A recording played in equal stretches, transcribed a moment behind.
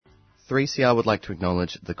3CR would like to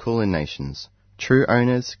acknowledge the Kulin Nations, true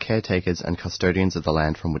owners, caretakers and custodians of the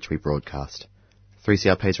land from which we broadcast.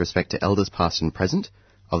 3CR pays respect to elders past and present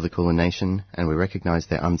of the Kulin Nation, and we recognise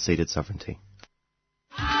their unceded sovereignty.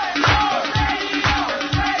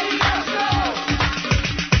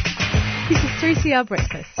 This is 3CR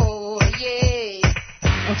Breakfast. Oh, yeah.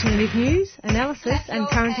 Alternative news, analysis and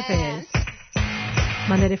current affairs.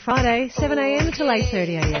 Monday to Friday, 7am until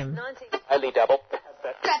 8:30am. Only double.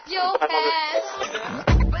 Clap your hands.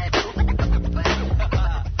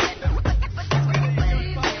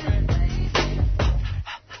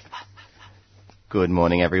 Good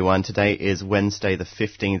morning, everyone. Today is Wednesday, the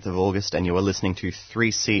 15th of August, and you are listening to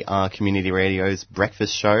 3CR Community Radio's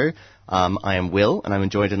Breakfast Show. I am Will, and I'm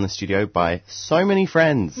joined in the studio by so many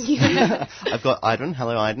friends. I've got Aiden.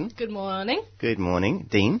 Hello, Aiden. Good morning. Good morning.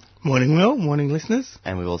 Dean. Morning, Will. Morning, listeners.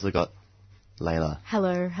 And we've also got Layla.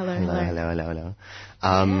 Hello.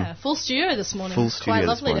 Yeah, full studio this morning. Full It's studio quite this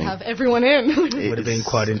lovely morning. to have everyone in. It would have been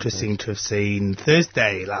quite interesting to have seen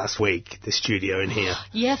Thursday last week, the studio in here.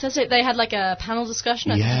 Yeah, Thursday they had like a panel discussion.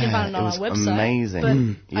 I think you can find it on it was our website.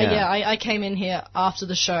 amazing. But I came in here after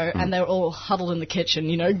the show and they were all huddled in the kitchen,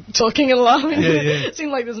 you know, talking and laughing. It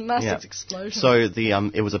seemed like this massive explosion. So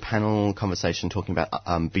it was a panel conversation talking about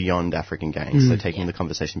beyond African gangs, so taking the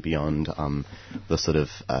conversation beyond the sort of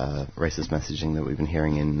racist messaging that we've been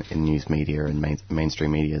hearing in news media and mainstream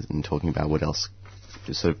media, and talking about what else,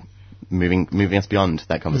 sort of moving us beyond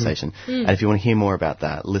that conversation. And if you want to hear more about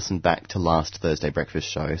that, listen back to last Thursday breakfast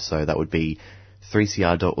show. So that would be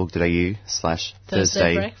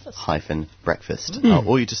 3cr.org.au/Thursday-breakfast.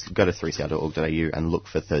 Or you just go to 3cr.org.au and look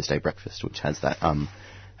for Thursday Breakfast, which has that on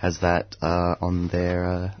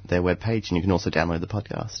their webpage, and you can also download the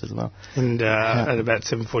podcast as well. And at about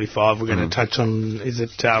 7:45, we're going to touch on,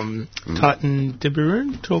 Titan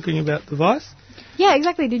DeBarun talking about the Vice? Yeah,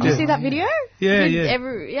 exactly. Did you see that video? Yeah.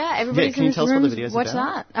 Everybody's can in you this tell us room. what the video's Watch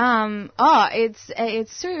about? that.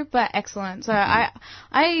 It's super excellent. So I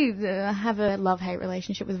have a love-hate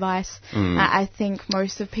relationship with Vice. I think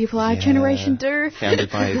most of people our generation do.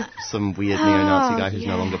 Founded by some weird neo-Nazi guy who's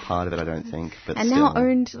no longer part of it, I don't think. But and still. now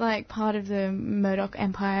owned like part of the Murdoch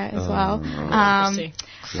empire as well.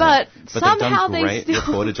 But somehow they've done great they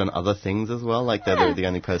still reportage on other things as well. Like they're the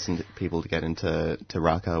only people to get into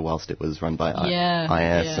Raqqa whilst it was run by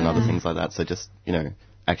IS and other things like that. So just, you know,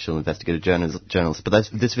 actual investigative journalists. But that's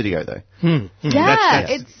this video though. Let's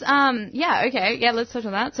touch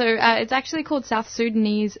on that. So it's actually called South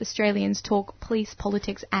Sudanese Australians Talk Police,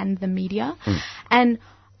 Politics and the Media. And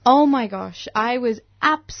oh my gosh, I was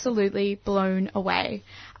absolutely blown away.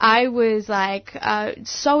 I was like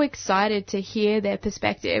so excited to hear their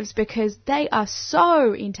perspectives because they are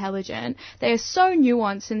so intelligent. They are so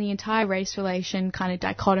nuanced in the entire race relation kind of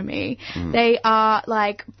dichotomy. They are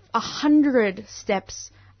like 100 steps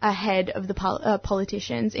ahead of the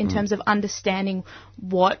politicians in terms of understanding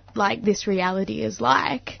what like this reality is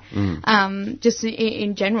like. Just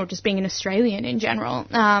in general, just being an Australian in general.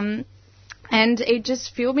 And it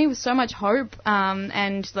just filled me with so much hope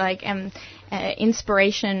and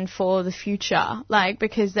inspiration for the future, like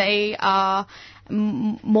because they are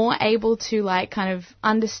more able to like kind of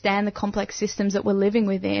understand the complex systems that we're living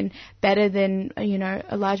within better than, you know,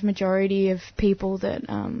 a large majority of people that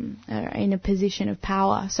are in a position of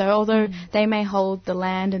power. So although they may hold the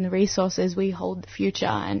land and the resources, we hold the future,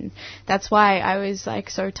 and that's why I was like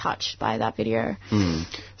so touched by that video.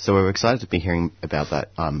 So we're excited to be hearing about that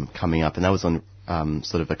coming up, and that was on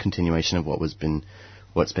sort of a continuation of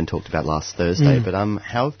what's been talked about last Thursday. But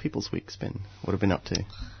how have people's weeks been? What have you been up to?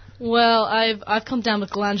 Well, I've come down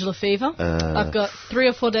with glandular fever. I've got 3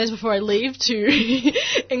 or 4 days before I leave to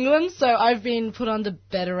England, so I've been put under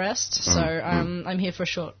bed arrest. So I'm here for a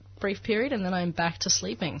short, brief period, and then I'm back to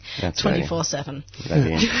sleeping 24/7.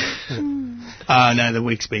 No, the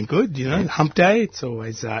week's been good. You know, Hump Day. It's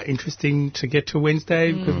always interesting to get to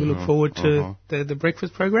Wednesday because we look forward to the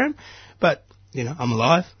breakfast program. But you know, I'm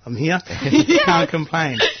alive. I'm here. Can't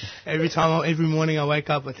complain. Every morning I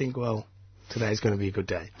wake up, I think, well, today's going to be a good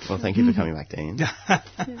day. Well, thank you for coming back, Dean.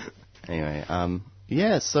 Anyway,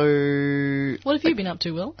 so... What have you been up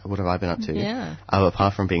to, Will? What have I been up to? Yeah.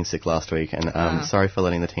 Apart from being sick last week, and sorry for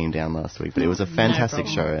letting the team down last week, but it was a fantastic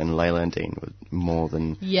show, and Layla and Dean were more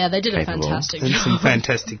than they did capable. a fantastic and job. some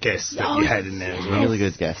fantastic guests that you had in there as well. Really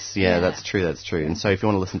good guests. Yeah, that's true. And so if you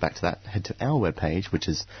want to listen back to that, head to our webpage, which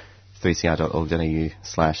is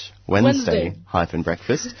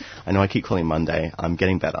 3cr.org.au/Wednesday-breakfast. I know I keep calling Monday. I'm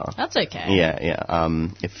getting better. That's okay. Yeah.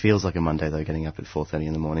 It feels like a Monday, though, getting up at 4:30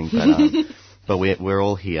 in the morning. But but we're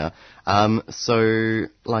all here. So,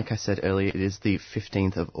 like I said earlier, it is the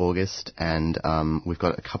 15th of August, and we've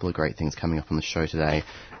got a couple of great things coming up on the show today.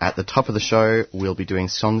 At the top of the show, we'll be doing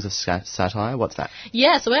Songs of Satire. What's that?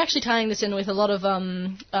 Yeah, so we're actually tying this in with a lot of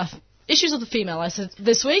issues of the female. I said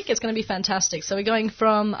this week it's going to be fantastic. So we're going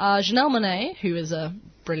from Janelle Monáe, who is a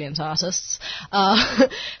brilliant artist.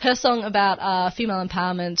 Her song about female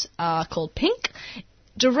empowerment called Pink,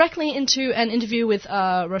 directly into an interview with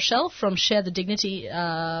Rochelle from Share the Dignity,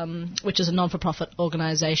 which is a non-for-profit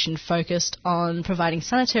organisation focused on providing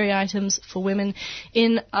sanitary items for women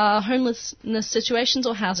in homelessness situations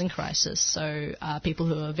or housing crisis, so people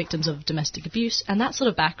who are victims of domestic abuse and that sort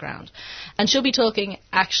of background. And she'll be talking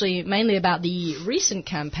actually mainly about the recent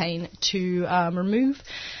campaign to remove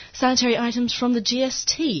sanitary items from the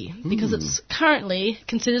GST, because it's currently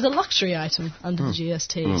considered a luxury item under the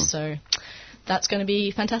GST, so that's going to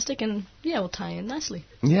be fantastic, and we'll tie in nicely.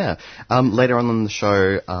 Yeah. Later on the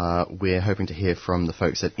show, we're hoping to hear from the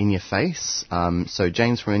folks at In Your Face. So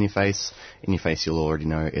James from In Your Face you'll already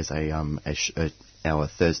know is our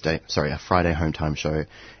Friday home time show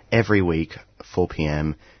every week, 4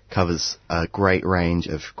 p.m. Covers a great range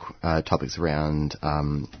of topics around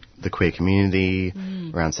the queer community,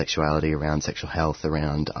 around sexuality, around sexual health,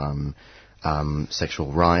 around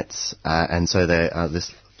sexual rights, and so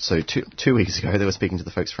So 2 weeks ago, they were speaking to the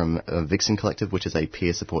folks from Vixen Collective, which is a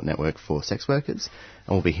peer support network for sex workers,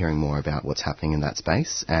 and we'll be hearing more about what's happening in that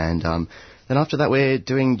space. And then after that, we're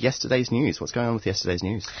doing Yesterday's News. What's going on with Yesterday's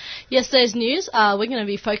News? Yesterday's News, we're going to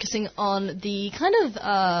be focusing on the kind of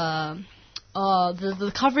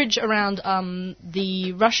the coverage around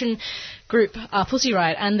the Russian group Pussy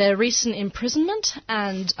Riot and their recent imprisonment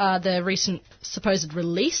and their recent supposed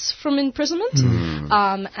release from imprisonment,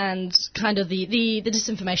 and kind of the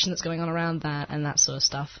disinformation that's going on around that and that sort of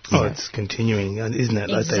stuff. Oh, it's continuing, isn't it?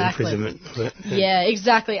 Like the imprisonment. Yeah,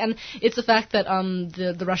 exactly. And it's the fact that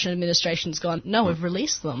the Russian administration's gone, no, we've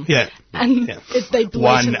released them. Yeah. And they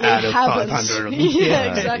blatantly 1 out of haven't. 500 of them.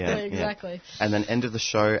 Exactly. And then end of the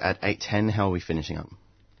show at 8:10. How are we finishing up?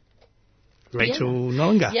 Rachel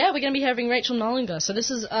Nollinger. Yeah, we're going to be having Rachel Nollinger. So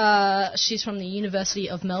this is, she's from the University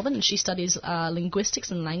of Melbourne, and she studies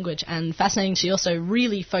linguistics and language. And fascinating, she also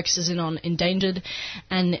really focuses in on endangered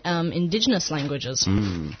and Indigenous languages.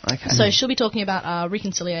 Okay. So she'll be talking about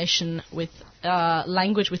reconciliation with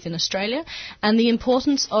language within Australia and the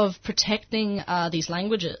importance of protecting these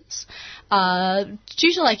languages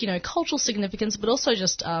due to, cultural significance, but also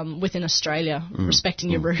just within Australia, respecting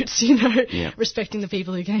your roots, respecting the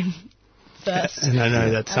people who came first. And I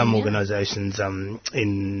know that some organisations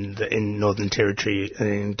in Northern Territory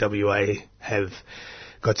and in WA have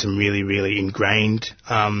got some really, really ingrained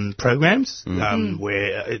programs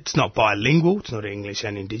where it's not bilingual, it's not English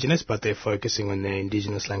and Indigenous, but they're focusing on their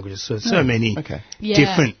Indigenous languages. So many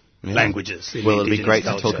different languages. Well, it'll be great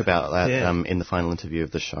to talk about that in the final interview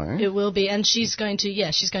of the show. It will be, and she's going to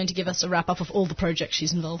give us a wrap up of all the projects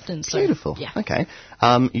she's involved in. So, beautiful. Yeah. Okay.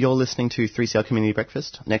 You're listening to 3CR Community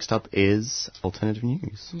Breakfast. Next up is Alternative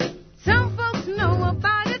News. Some folks know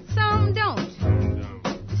about it, some don't.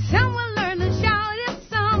 Some will learn to shout it,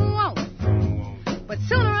 some won't. But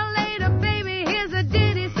sooner or later, baby, here's a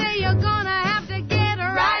ditty. Say you're gonna have to get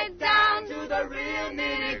right down to the real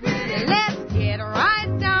nitty-gritty. Let's get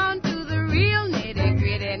right down to the real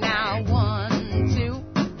nitty-gritty now. 1, 2,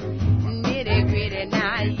 nitty-gritty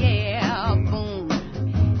now, yeah, boom.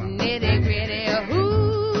 Nitty-gritty, ooh-wee.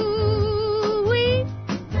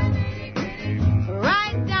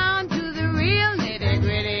 Right down to the real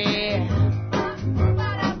nitty-gritty.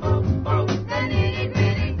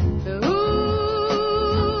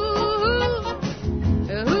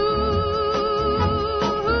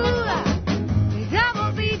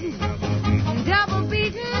 Double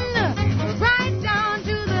beaten, right down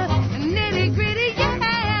to the nitty-gritty,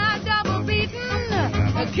 yeah, double beaten,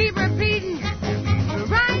 keep repeating,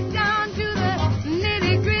 right down to the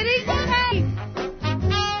nitty-gritty, yeah.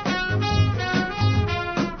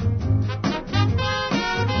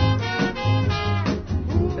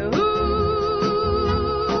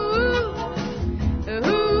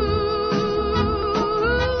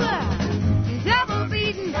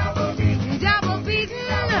 Double beaten,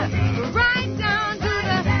 right down to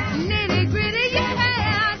the nitty-gritty,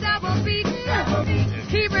 yeah, double beaten,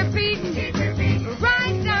 keep repeating,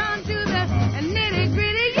 right down to the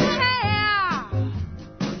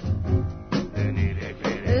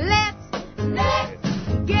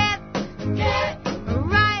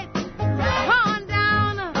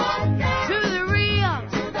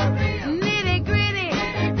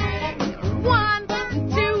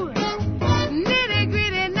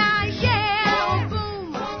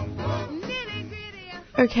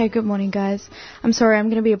Okay, good morning, guys. I'm sorry, I'm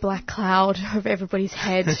going to be a black cloud over everybody's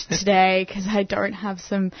head today because I don't have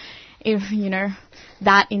some,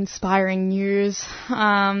 that inspiring news.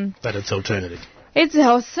 But it's alternative. It's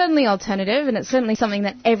certainly alternative, and it's certainly something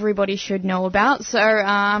that everybody should know about. So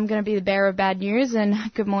I'm going to be the bearer of bad news, and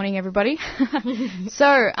good morning, everybody. So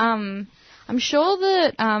I'm sure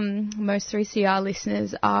that most 3CR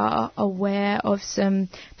listeners are aware of some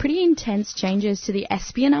pretty intense changes to the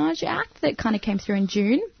Espionage Act that kind of came through in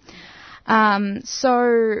June.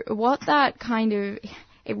 So what that kind of...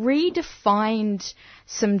 It redefined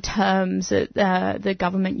some terms that the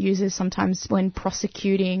government uses sometimes when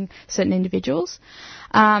prosecuting certain individuals.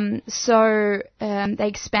 So they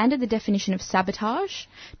expanded the definition of sabotage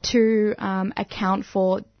to account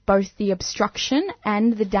for both the obstruction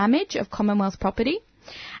and the damage of Commonwealth property.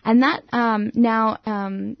 And that now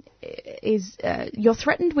is you're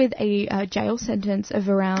threatened with a jail sentence of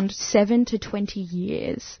around 7 to 20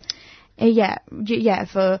 years.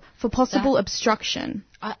 For possible obstruction.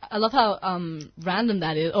 I love how random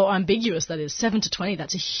that is, or ambiguous that is. 7 to 20,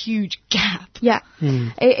 that's a huge gap. Yeah,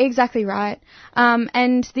 exactly right.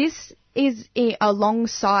 And this is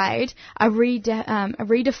alongside a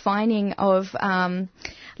redefining of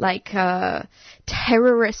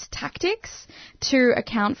terrorist tactics to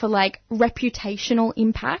account for reputational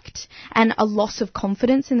impact and a loss of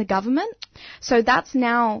confidence in the government. So that's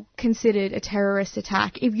now considered a terrorist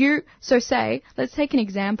attack. Let's take an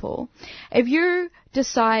example. If you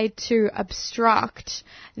decide to obstruct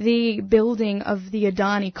the building of the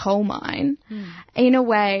Adani coal mine in a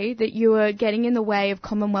way that you are getting in the way of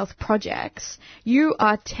Commonwealth projects, you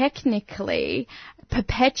are technically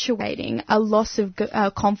perpetuating a loss of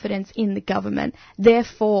confidence in the government.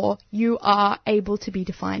 Therefore, you are able to be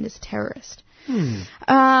defined as a terrorist. So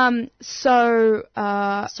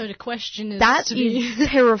the question is... That is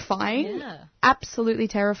terrifying. Yeah. Absolutely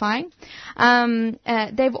terrifying.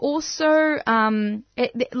 They've also...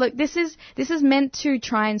 this is meant to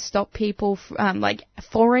try and stop people from,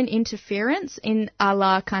 foreign interference in a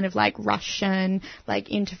la kind of Russian,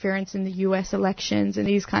 interference in the US elections and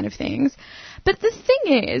these kind of things. But the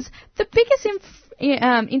thing is, the biggest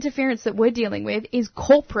interference that we're dealing with is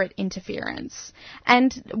corporate interference.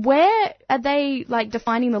 And where are they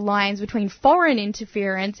defining the lines between foreign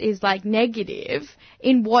interference is negative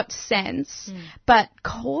in what sense, but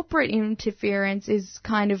corporate interference is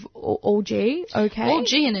kind of all G, okay? All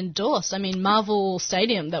G and endorsed. I mean, Marvel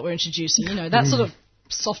Stadium that we're introducing, that sort of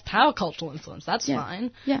soft power cultural influence, that's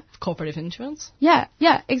fine. Yeah. Corporate influence. Yeah,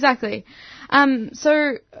 exactly.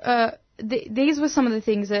 These were some of the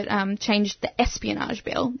things that changed the espionage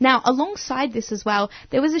bill. Now, alongside this as well,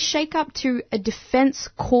 there was a shake-up to a defence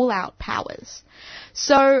call-out powers.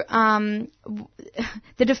 So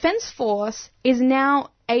the Defence Force is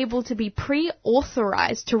now able to be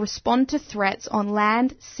pre-authorised to respond to threats on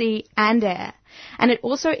land, sea and air. And it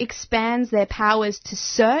also expands their powers to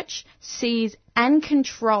search, seize and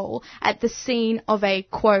control at the scene of a,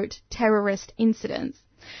 quote, terrorist incident.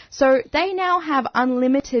 So they now have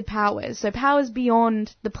unlimited powers, so powers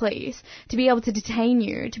beyond the police, to be able to detain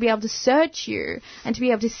you, to be able to search you, and to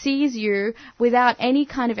be able to seize you without any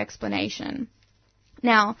kind of explanation.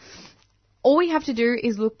 Now, all we have to do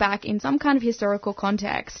is look back in some kind of historical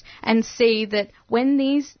context and see that when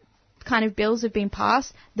these kind of bills have been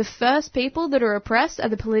passed, the first people that are oppressed are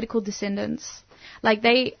the political descendants.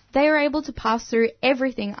 They are able to pass through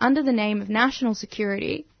everything under the name of national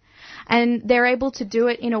security. And they're able to do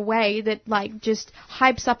it in a way that just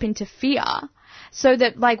hypes up into fear, so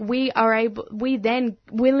that we then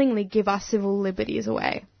willingly give our civil liberties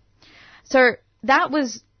away. So that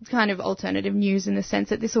was kind of alternative news in the sense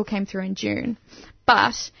that this all came through in June.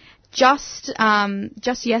 But just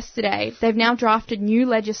yesterday, they've now drafted new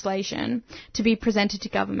legislation to be presented to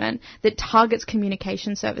government that targets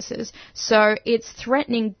communication services. So it's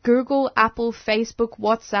threatening Google, Apple, Facebook,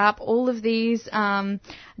 WhatsApp, all of these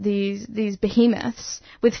behemoths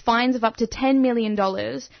with fines of up to $10 million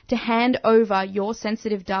to hand over your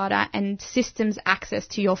sensitive data and systems access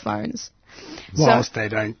to your phones. Whilst they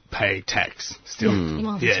don't pay tax still.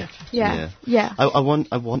 Yeah.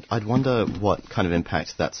 I'd wonder what kind of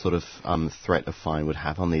impact that sort of threat of fine would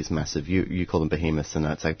have on these massive, you call them behemoths, and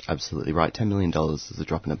that's absolutely right. $10 million is a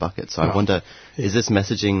drop in a bucket. So I wonder, is this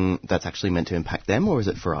messaging that's actually meant to impact them, or is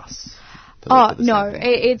it for us? No,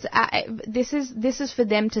 it's this is for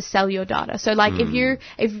them to sell your data. So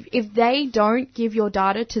if they don't give your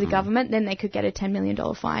data to the government, then they could get a $10 million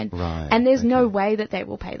fine. Right. And there's no way that they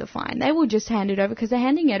will pay the fine. They will just hand it over because they're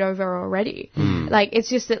handing it over already. It's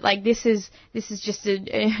just that this is just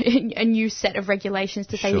a new set of regulations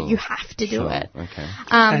to say that you have to do it. Okay.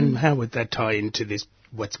 And how would that tie into this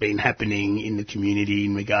what's been happening in the community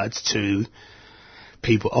in regards to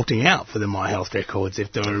people opting out for the My Health records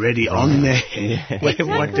if they're already on there. Exactly.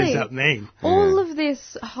 What does that mean? All of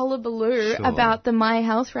this hullabaloo about the My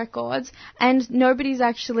Health records, and nobody's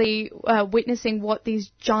actually witnessing what these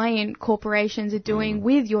giant corporations are doing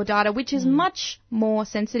with your data, which is much more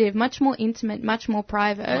sensitive, much more intimate, much more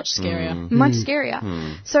private. Much scarier. Much scarier.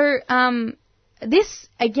 So, this,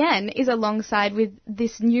 again, is alongside with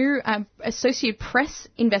this new Associated Press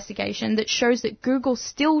investigation that shows that Google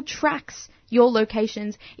still tracks your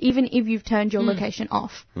locations, even if you've turned your location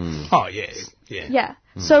off. Oh, yeah. Yeah.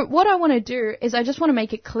 So what I want to do is I just want to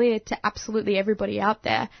make it clear to absolutely everybody out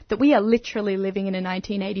there that we are literally living in a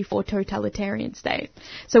 1984 totalitarian state.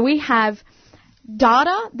 So we have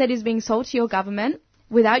data that is being sold to your government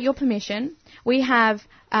without your permission. We have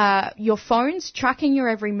your phones tracking your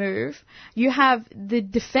every move. You have the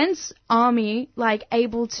Defense Army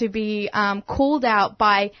able to be called out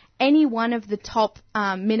by any one of the top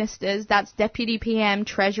ministers. That's Deputy PM,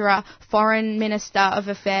 Treasurer, Foreign Minister of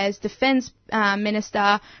Affairs, Defense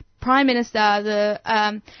Minister, Prime Minister.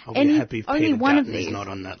 I'll be happy if only Peter one Dutton of these is not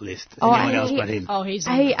on that list. Anyone else but him. Oh,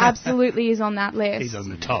 he absolutely is on that list. He's on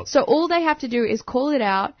the top. So all they have to do is call it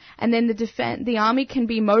out, and then the army can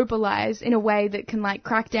be mobilized in a way that can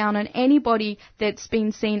crack down on anybody that's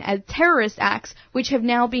been seen as terrorist acts, which have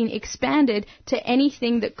now been expanded to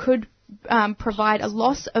anything that could provide a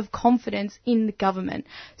loss of confidence in the government.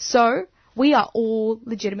 So we are all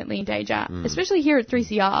legitimately in danger, especially here at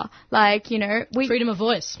 3CR. Freedom of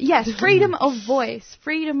voice. Yes, freedom of voice.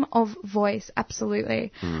 Freedom of voice,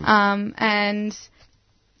 absolutely. And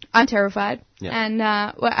I'm terrified. Yeah. And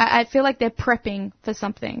I feel like they're prepping for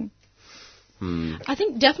something. I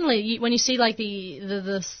think definitely when you see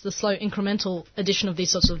the slow incremental addition of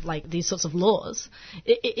these sorts of laws,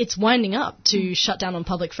 it's winding up to shut down on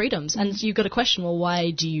public freedoms, and you've got to question, well,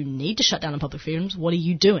 why do you need to shut down on public freedoms? What are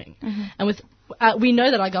you doing? And we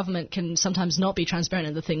know that our government can sometimes not be transparent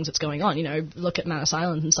in the things that's going on. Look at Manus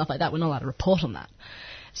Island and stuff like that. We're not allowed to report on that.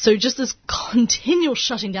 So just this continual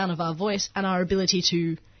shutting down of our voice and our ability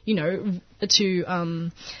to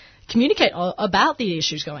communicate about the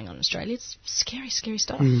issues going on in Australia. It's scary, scary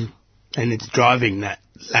stuff. And it's driving that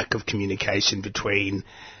lack of communication between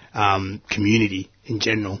community in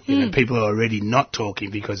general. People are already not talking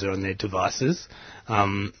because they're on their devices.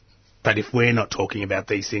 But if we're not talking about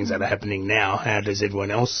these things that are happening now, how does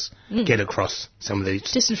everyone else get across some of these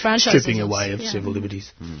stripping away of civil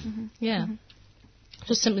liberties? Yeah.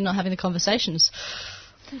 Just simply not having the conversations.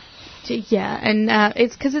 Yeah, and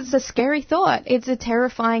it's because it's a scary thought. It's a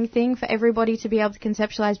terrifying thing for everybody to be able to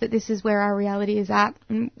conceptualize, but this is where our reality is at,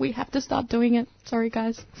 and we have to start doing it. Sorry,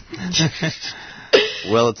 guys.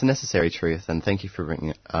 Well, it's a necessary truth, and thank you for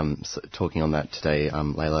bringing talking on that today,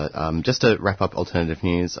 Layla. Just to wrap up alternative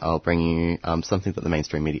news, I'll bring you something that the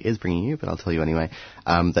mainstream media is bringing you, but I'll tell you anyway,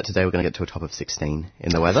 that today we're going to get to a top of 16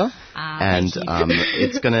 in the weather, and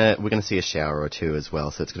we're going to see a shower or two as well.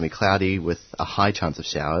 So it's going to be cloudy with a high chance of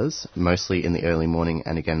showers, mostly in the early morning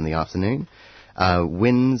and again in the afternoon.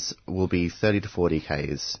 Winds will be 30 to 40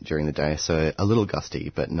 k's during the day, so a little gusty,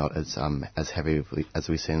 but not as heavy as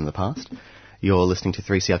we've seen in the past. You're listening to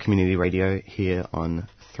 3CR Community Radio here on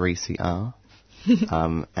 3CR,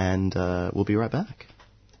 and we'll be right back.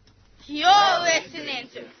 You're listening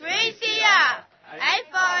to 3CR,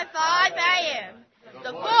 855 AM,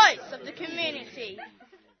 the voice of the community.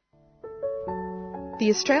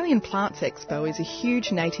 The Australian Plants Expo is a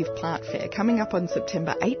huge native plant fair coming up on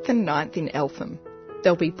September 8th and 9th in Eltham.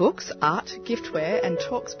 There'll be books, art, giftware and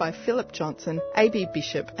talks by Philip Johnson, A.B.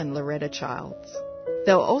 Bishop and Loretta Childs.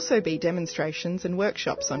 There'll also be demonstrations and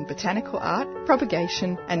workshops on botanical art,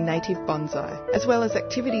 propagation and native bonsai, as well as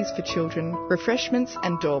activities for children, refreshments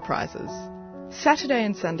and door prizes. Saturday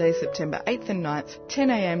and Sunday, September 8th and 9th,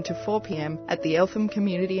 10am to 4pm at the Eltham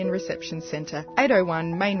Community and Reception Centre,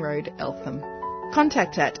 801 Main Road, Eltham.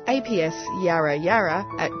 Contact at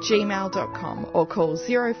apsyarrayarra@gmail.com or call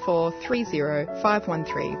 0430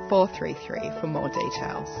 513 433 for more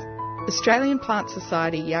details. Australian Plant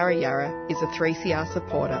Society Yarra Yarra is a 3CR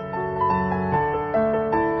supporter.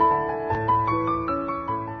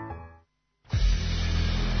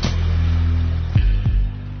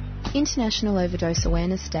 International Overdose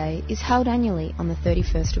Awareness Day is held annually on the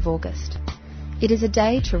 31st of August. It is a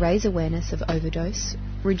day to raise awareness of overdose,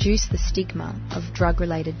 reduce the stigma of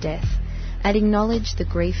drug-related death, and acknowledge the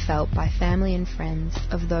grief felt by family and friends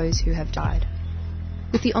of those who have died.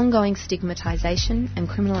 With the ongoing stigmatisation and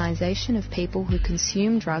criminalisation of people who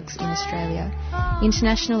consume drugs in Australia,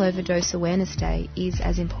 International Overdose Awareness Day is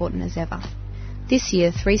as important as ever. This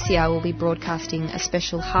year, 3CR will be broadcasting a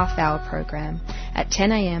special half-hour program at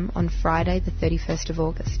 10 a.m. on Friday the 31st of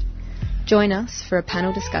August. Join us for a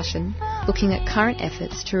panel discussion looking at current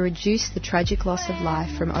efforts to reduce the tragic loss of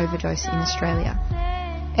life from overdose in Australia.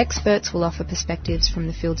 Experts will offer perspectives from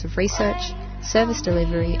the fields of research, service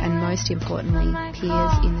delivery and, most importantly,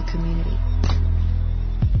 peers in the community.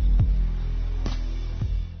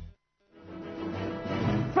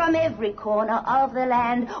 From every corner of the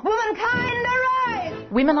land, womankind arise!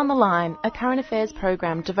 Women on the Line, a current affairs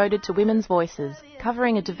program devoted to women's voices,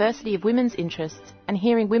 covering a diversity of women's interests and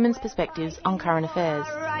hearing women's perspectives on current affairs.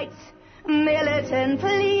 Rights,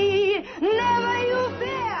 militantly, never you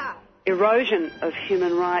fear! Erosion of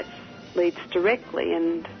human rights leads directly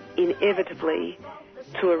and inevitably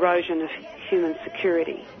to erosion of human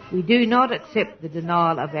security. We do not accept the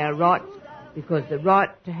denial of our rights because the right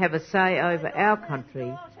to have a say over our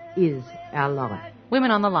country is our life.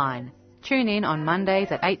 Women on the Line. Tune in on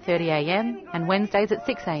Mondays at 8:30am and Wednesdays at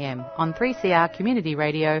 6am on 3CR Community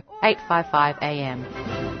Radio 855 AM.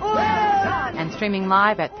 And streaming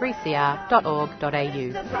live at 3cr.org.au.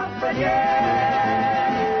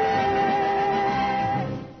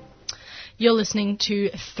 You're listening to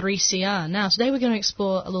 3CR. Now, today we're going to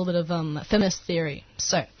explore a little bit of feminist theory.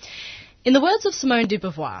 So, in the words of Simone de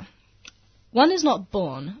Beauvoir, one is not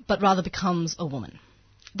born, but rather becomes a woman.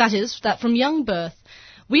 That is, that from young birth,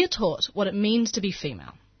 we are taught what it means to be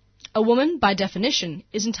female. A woman, by definition,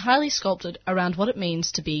 is entirely sculpted around what it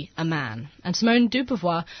means to be a man, and Simone de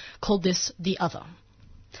Beauvoir called this the other.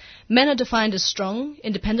 Men are defined as strong,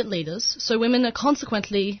 independent leaders, so women are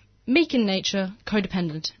consequently meek in nature,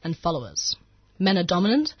 codependent, and followers. Men are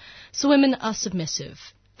dominant, so women are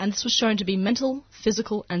submissive, and this was shown to be mental,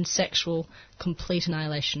 physical, and sexual complete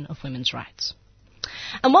annihilation of women's rights.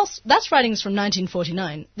 And whilst that's writings from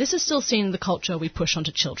 1949, this is still seen in the culture we push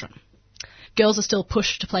onto children. Girls are still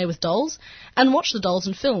pushed to play with dolls and watch the dolls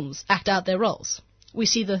in films act out their roles. We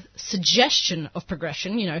see the suggestion of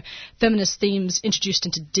progression, feminist themes introduced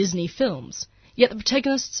into Disney films, yet the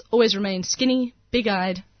protagonists always remain skinny,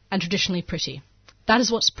 big-eyed, and traditionally pretty. That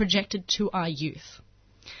is what's projected to our youth.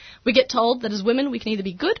 We get told that as women we can either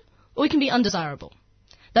be good or we can be undesirable.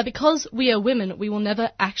 That because we are women, we will never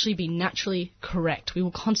actually be naturally correct. We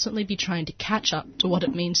will constantly be trying to catch up to what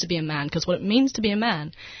it means to be a man, because what it means to be a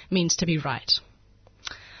man means to be right.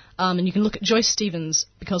 And you can look at Joyce Stevens,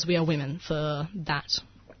 Because We Are Women, for that.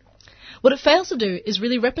 What it fails to do is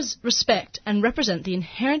really respect and represent the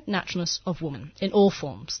inherent naturalness of woman in all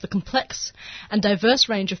forms, the complex and diverse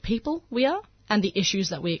range of people we are, and the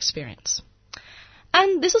issues that we experience.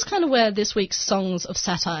 And this is kind of where this week's Songs of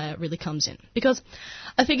Satire really comes in, because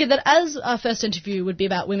I figured that as our first interview would be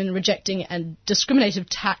about women rejecting and discriminative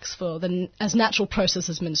tax for the as natural process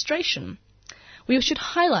as menstruation, we should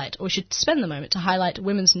spend the moment to highlight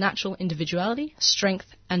women's natural individuality,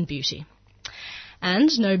 strength and beauty.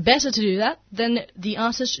 And no better to do that than the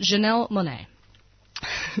artist Janelle Monáe,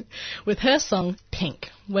 with her song Pink,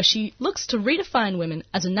 where she looks to redefine women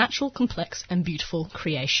as a natural, complex and beautiful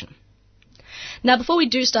creation. Now, before we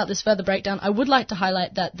do start this further breakdown, I would like to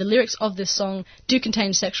highlight that the lyrics of this song do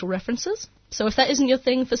contain sexual references. So if that isn't your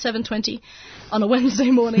thing for 7:20 on a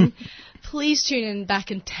Wednesday morning, please tune in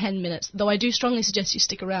back in 10 minutes, though I do strongly suggest you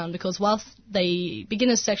stick around, because whilst they begin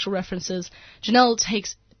as sexual references, Janelle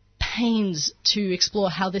takes pains to explore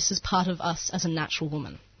how this is part of us as a natural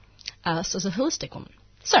woman, us as a holistic woman.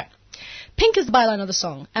 So, Pink is the byline of the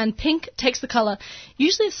song, and pink takes the colour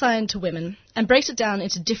usually assigned to women and breaks it down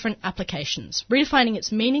into different applications, redefining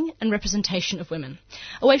its meaning and representation of women,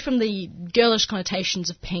 away from the girlish connotations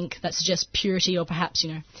of pink that suggest purity or perhaps,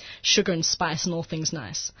 sugar and spice and all things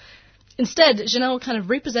nice. Instead, Janelle kind of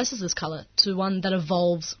repossesses this colour to one that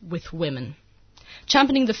evolves with women.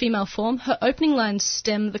 Championing the female form, her opening lines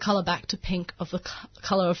stem the colour back to pink of the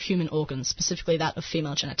colour of human organs, specifically that of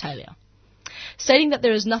female genitalia. Stating that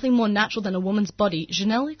there is nothing more natural than a woman's body,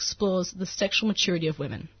 Janelle explores the sexual maturity of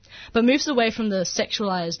women, but moves away from the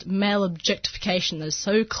sexualized male objectification that is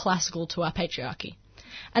so classical to our patriarchy,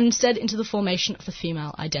 and instead into the formation of the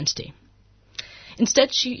female identity.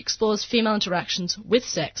 Instead, she explores female interactions with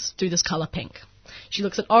sex through this colour pink. She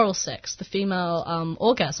looks at oral sex, the female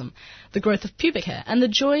orgasm, the growth of pubic hair, and the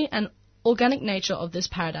joy and organic nature of this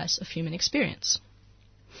paradise of human experience.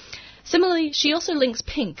 Similarly, she also links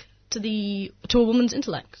pink to a woman's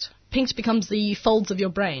intellect. Pink becomes the folds of your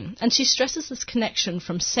brain, and she stresses this connection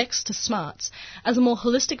from sex to smarts as a more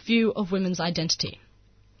holistic view of women's identity.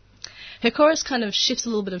 Her chorus kind of shifts a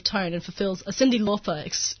little bit of tone and fulfills a Cyndi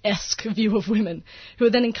Lauper-esque view of women, who are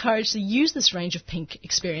then encouraged to use this range of pink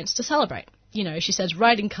experience to celebrate. You know, she says,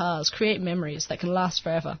 ride in cars, create memories that can last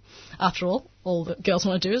forever. After all that girls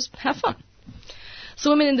want to do is have fun. So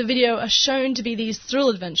women in the video are shown to be these thrill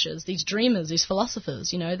adventurers, these dreamers, these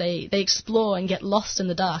philosophers. You know, they explore and get lost in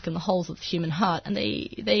the dark in the holes of the human heart, and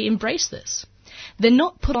they embrace this. They're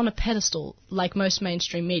not put on a pedestal like most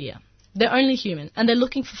mainstream media. They're only human, and they're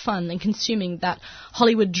looking for fun and consuming that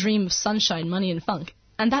Hollywood dream of sunshine, money, and funk.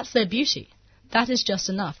 And that's their beauty. That is just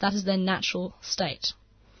enough. That is their natural state.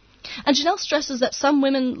 And Janelle stresses that some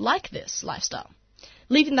women like this lifestyle,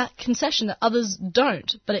 leaving that concession that others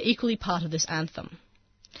don't, but are equally part of this anthem.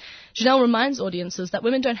 Janelle reminds audiences that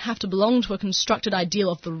women don't have to belong to a constructed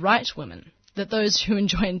ideal of the right women, that those who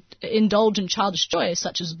indulge in childish joy,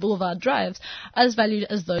 such as boulevard drives, are as valued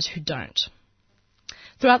as those who don't.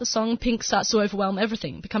 Throughout the song, pink starts to overwhelm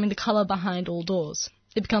everything, becoming the colour behind all doors.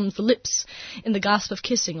 It becomes the lips in the gasp of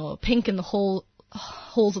kissing, or pink in the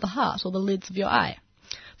halls of the heart, or the lids of your eye.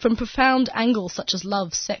 From profound angles such as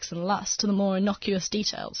love, sex and lust to the more innocuous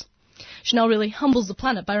details. Janelle really humbles the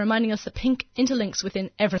planet by reminding us that pink interlinks within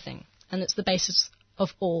everything, and it's the basis of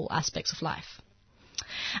all aspects of life.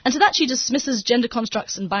 And to that she dismisses gender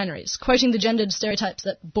constructs and binaries. Quoting the gendered stereotypes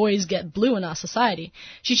that boys get blue in our society,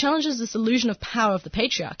 she challenges this illusion of power of the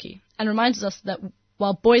patriarchy, and reminds us that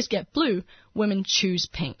while boys get blue, women choose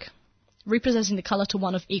pink, repossessing the colour to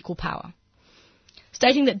one of equal power.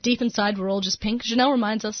 Stating that deep inside we're all just pink, Janelle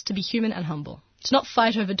reminds us to be human and humble, to not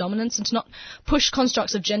fight over dominance and to not push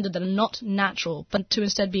constructs of gender that are not natural, but to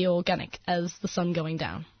instead be organic as the sun going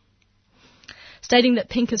down. Stating that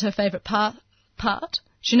pink is her favourite part,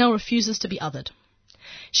 Janelle refuses to be othered.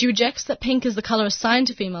 She rejects that pink is the colour assigned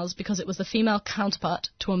to females because it was the female counterpart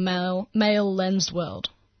to a male-lensed world.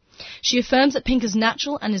 She affirms that pink is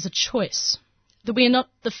natural and is a choice, that we are not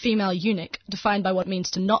the female eunuch, defined by what it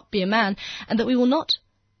means to not be a man, and that we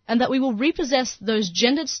will repossess those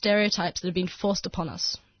gendered stereotypes that have been forced upon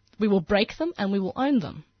us. We will break them and we will own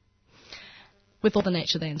them, with all the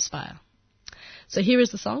nature they inspire. So here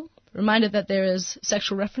is the song. Reminder that there is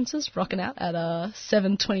sexual references rocking out at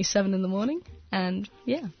 7:27 in the morning, and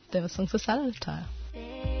yeah, there was song for satire.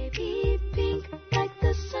 Baby pink like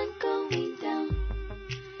the sun going down.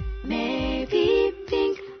 Maybe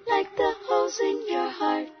pink like the holes in your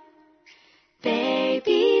heart.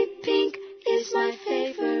 Baby pink is my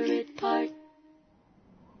favorite part.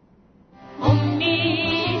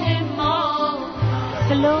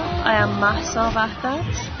 Hello, I am Mahsa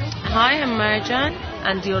Wahdat. Hi, I'm Marjan,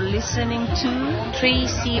 and you're listening to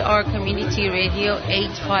 3CR Community Radio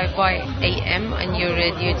 855 AM on your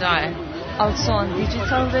radio dial. Also on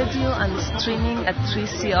digital radio and streaming at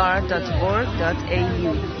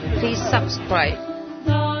 3cr.org.au. Please subscribe.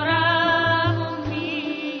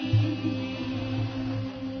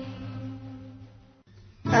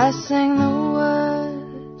 I sang the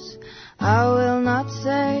words I will not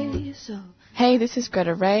say so. Hey, this is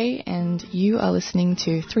Greta Ray, and you are listening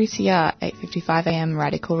to 3CR 855 AM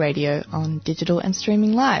Radical Radio on digital and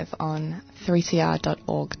streaming live on 3cr.org.au.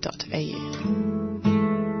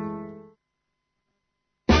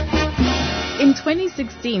 In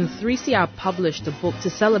 2016, 3CR published a book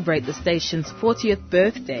to celebrate the station's 40th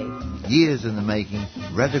birthday. Years in the making,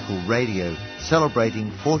 Radical Radio,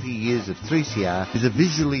 celebrating 40 years of 3CR, is a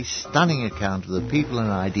visually stunning account of the people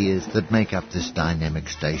and ideas that make up this dynamic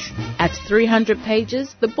station. At 300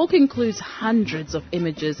 pages, the book includes hundreds of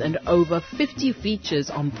images and over 50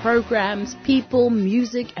 features on programs, people,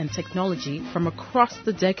 music and technology from across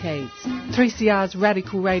the decades. 3CR's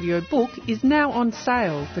Radical Radio book is now on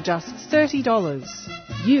sale for just $30.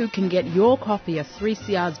 You can get your copy of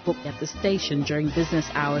 3CR's book at the station during business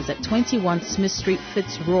hours at 21 Smith Street,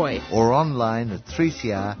 Fitzroy. Or online at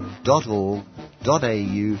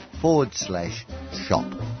 3cr.org.au/shop.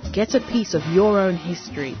 Get a piece of your own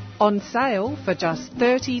history. On sale for just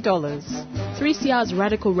 $30. 3CR's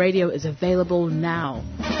Radical Radio is available now.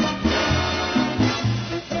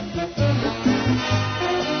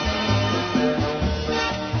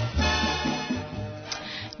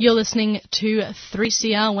 You're listening to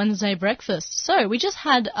 3CR Wednesday Breakfast. So, we just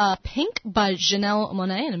had Pink by Janelle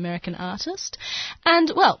Monáe, an American artist.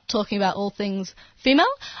 And, well, talking about all things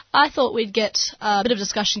female, I thought we'd get a bit of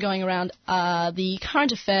discussion going around the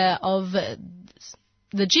current affair of the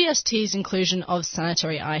GST's inclusion of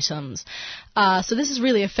sanitary items. So this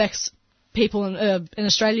really affects people in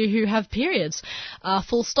Australia who have periods,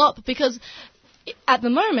 full stop, because at the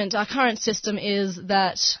moment our current system is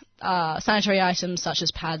that sanitary items such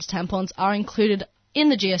as pads, tampons are included in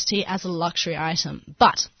the GST as a luxury item.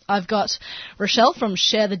 But I've got Rochelle from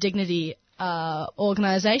Share the Dignity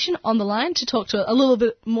organisation on the line to talk to a little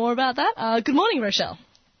bit more about that. Good morning, Rochelle.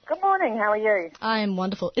 Good morning. How are you? I am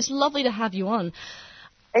wonderful. It's lovely to have you on.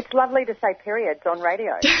 It's lovely to say periods on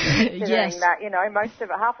radio. Considering Yes. that,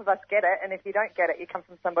 half of us get it, and if you don't get it, you come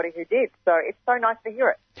from somebody who did. So it's so nice to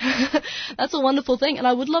hear it. That's a wonderful thing, and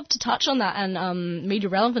I would love to touch on that and media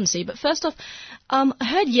relevancy. But first off, I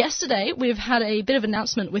heard yesterday we've had a bit of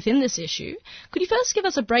announcement within this issue. Could you first give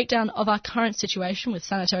us a breakdown of our current situation with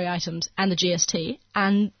sanitary items and the GST,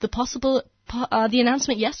 and the the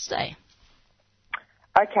announcement yesterday?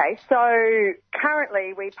 Okay, so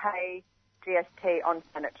currently we pay GST on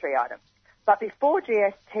sanitary items. But before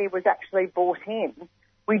GST was actually bought in,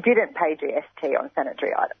 we didn't pay GST on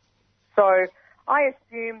sanitary items. So I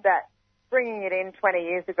assume that bringing it in 20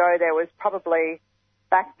 years ago, there was probably,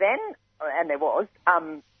 back then, and there was,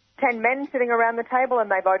 10 men sitting around the table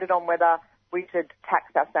and they voted on whether we should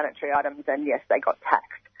tax our sanitary items, and yes, they got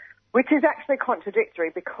taxed, which is actually contradictory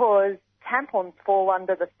because tampons fall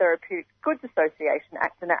under the Therapeutic Goods Association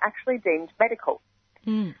Act and are actually deemed medical.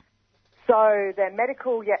 Mm. So they're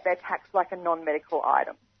medical, yet they're taxed like a non-medical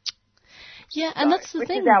item. Yeah, and that's the which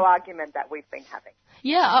thing. Which is our argument that we've been having.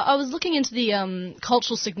 Yeah, I was looking into the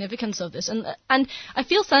cultural significance of this, and I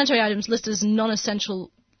feel sanitary items listed as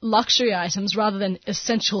non-essential luxury items rather than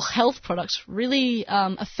essential health products really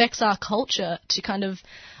affects our culture to kind of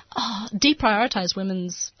deprioritize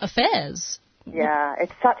women's affairs. Yeah,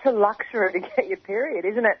 it's such a luxury to get your period,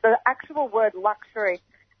 isn't it? The actual word luxury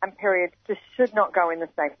and periods just should not go in the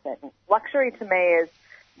same sentence. Luxury to me is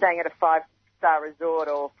staying at a 5-star resort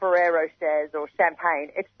or Ferrero Rochers or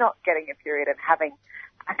champagne. It's not getting a period and having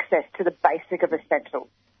access to the basic of essentials.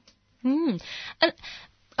 And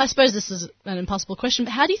I suppose this is an impossible question,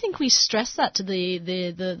 but how do you think we stress that to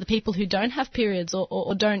the people who don't have periods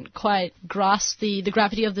or don't quite grasp the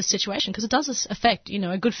gravity of the situation? Because it does affect,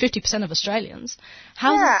 a good 50% of Australians.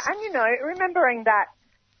 Remembering that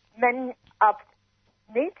men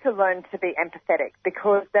need to learn to be empathetic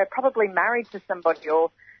because they're probably married to somebody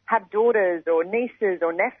or have daughters or nieces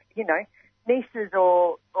or nieces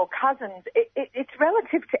or cousins. It's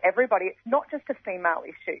relative to everybody. It's not just a female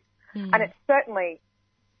issue. And it's certainly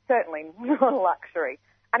not a luxury.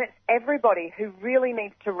 And it's everybody who really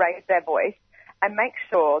needs to raise their voice and make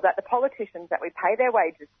sure that the politicians that we pay their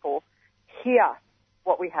wages for hear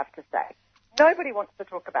what we have to say. Nobody wants to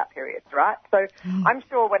talk about periods, right? So I'm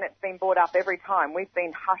sure when it's been brought up every time, we've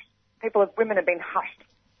been hushed. Women have been hushed.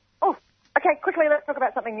 Oh, okay, quickly, let's talk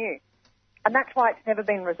about something new. And that's why it's never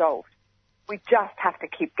been resolved. We just have to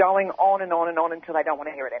keep going on and on and on until they don't want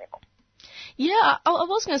to hear it anymore. Yeah, I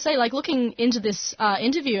was going to say, looking into this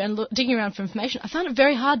interview and digging around for information, I found it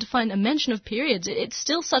very hard to find a mention of periods. It's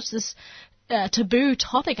still such this taboo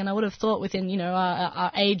topic, and I would have thought within,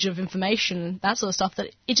 our age of information, that sort of stuff, that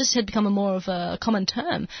it just had become more of a common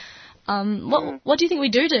term. What do you think we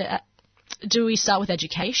do do we start with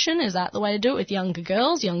education? Is that the way to do it, with younger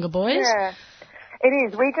girls, younger boys? Yeah, it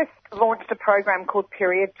is. We just launched a program called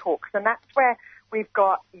Period Talks, and that's where we've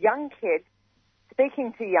got young kids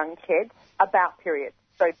speaking to young kids about periods.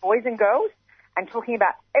 So boys and girls, and talking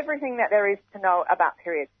about everything that there is to know about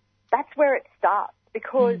periods. That's where it starts,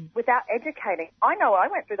 because without educating, I know I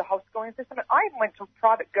went through the whole schooling system, and I even went to a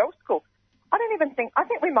private girls' school. I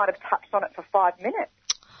think we might have touched on it for 5 minutes.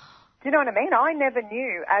 Do you know what I mean? I never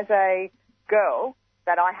knew as a girl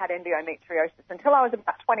that I had endometriosis until I was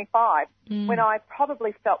about 25, when I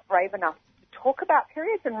probably felt brave enough to talk about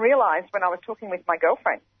periods and realised when I was talking with my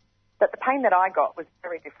girlfriend that the pain that I got was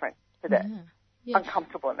very different to the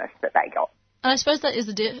uncomfortableness that they got. And I suppose that is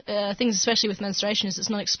the things, especially with menstruation, is it's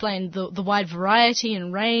not explained the wide variety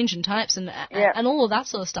and range and types and all of that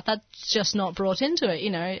sort of stuff. That's just not brought into it,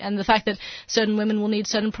 and the fact that certain women will need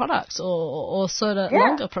certain products or sort of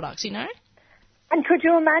longer products, And could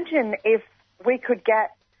you imagine if we could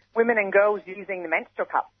get women and girls using the menstrual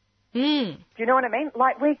cup? Do you know what I mean?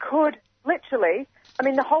 We could literally,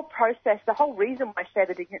 the whole process, the whole reason why Share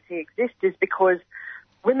the Dignity exists is because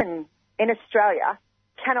women in Australia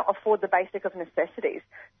cannot afford the basic of necessities.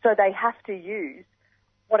 So they have to use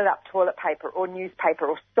wadded up toilet paper or newspaper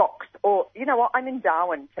or socks or, I'm in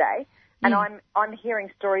Darwin today and I'm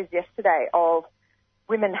hearing stories yesterday of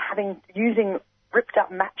women using ripped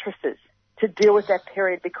up mattresses to deal with their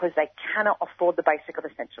period because they cannot afford the basic of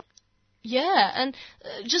essentials. Yeah, and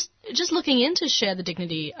just looking into Share the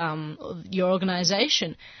Dignity, your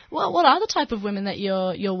organisation, what are the type of women that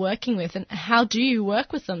you're working with, and how do you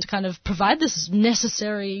work with them to kind of provide this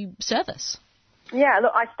necessary service? Yeah,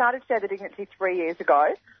 look, I started Share the Dignity 3 years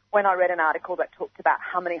ago when I read an article that talked about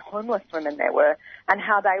how many homeless women there were and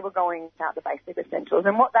how they were going without the basic essentials.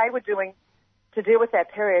 And what they were doing to deal with their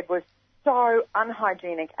period was so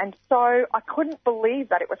unhygienic and so, I couldn't believe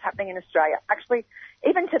that it was happening in Australia. Actually,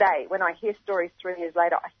 even today, when I hear stories 3 years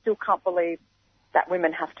later, I still can't believe that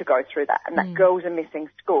women have to go through that and that girls are missing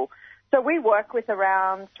school. So we work with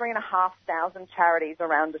around 3,500 charities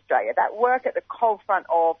around Australia that work at the cold front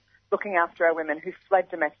of looking after our women who fled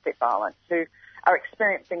domestic violence, who are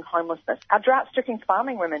experiencing homelessness. Our drought-stricken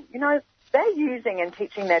farming women, you know, they're using and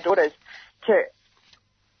teaching their daughters to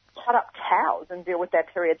cut up towels and deal with their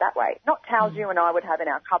period that way. Not towels you and I would have in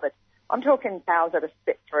our cupboard. I'm talking towels that are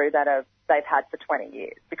spit through that they've had for 20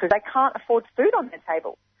 years because they can't afford food on their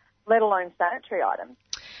table, let alone sanitary items.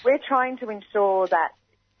 We're trying to ensure that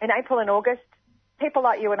in April and August, people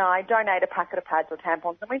like you and I donate a packet of pads or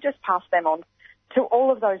tampons and we just pass them on to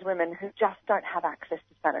all of those women who just don't have access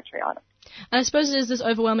to sanitary items. And I suppose there's this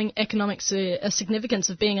overwhelming economic significance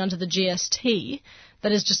of being under the GST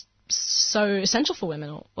that is just so essential for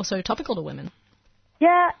women or so topical to women.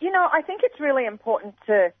 Yeah, you know, I think it's really important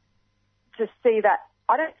to see that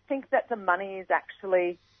I don't think that the money is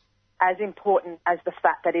actually as important as the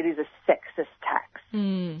fact that it is a sexist tax.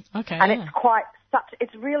 Okay. And it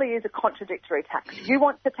really is a contradictory tax. You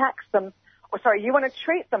want to tax them, you want to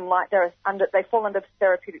treat them like they fall under the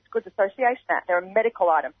Therapeutic Goods Association Act. They're a medical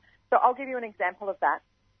item. So I'll give you an example of that.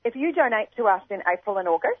 If you donate to us in April and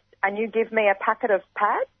August and you give me a packet of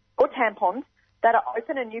pads or tampons that are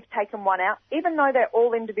open and you've taken one out, even though they're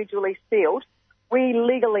all individually sealed, we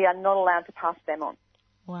legally are not allowed to pass them on.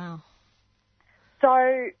 Wow.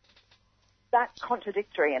 So that's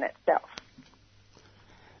contradictory in itself.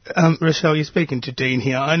 Rochelle, you're speaking to Dean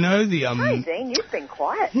here. I know the... Hey, Dean, you've been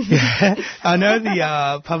quiet. I know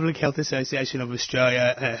the Public Health Association of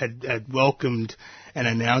Australia had welcomed an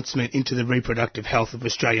announcement into the reproductive health of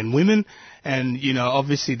Australian women. And, you know,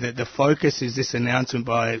 obviously the focus is this announcement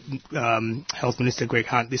by Health Minister Greg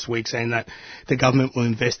Hunt this week saying that the government will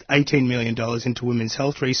invest $18 million into women's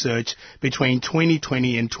health research between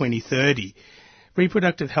 2020 and 2030.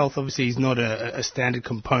 Reproductive health obviously is not a standard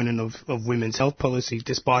component of women's health policy,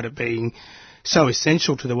 despite it being so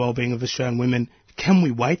essential to the well-being of Australian women. Can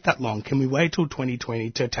we wait that long? Can we wait till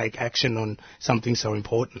 2020 to take action on something so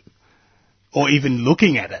important? Or even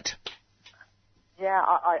looking at it? Yeah,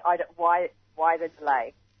 why the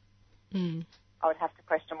delay? I would have to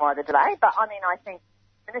question why the delay. But, I mean, I think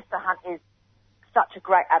Minister Hunt is such a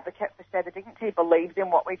great advocate for Share the Dignity. He believes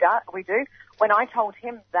in what we do. When I told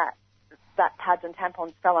him that pads and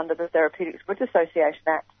tampons fell under the Therapeutic Goods Association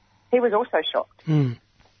Act, he was also shocked. You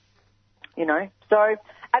know, so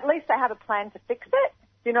at least they have a plan to fix it.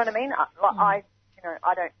 Do you know what I mean? I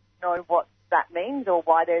don't know what that means or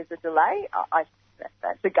why there's a delay.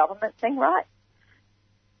 That's a government thing, right?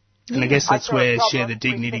 And I guess that's where Share the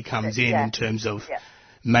Dignity comes in terms of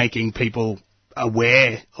making people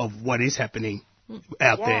aware of what is happening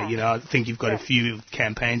out there. You know, I think you've got a few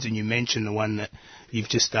campaigns, and you mentioned the one that you've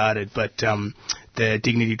just started, but the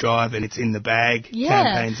Dignity Drive and It's in the Bag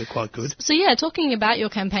campaigns are quite good. So, talking about your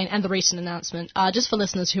campaign and the recent announcement, just for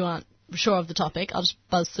listeners who aren't sure of the topic, I'll just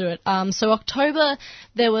buzz through it. So October,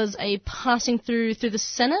 there was a passing through the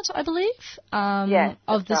Senate, I believe,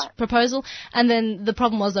 of this proposal. And then the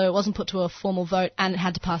problem was, though, it wasn't put to a formal vote and it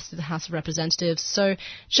had to pass through the House of Representatives. So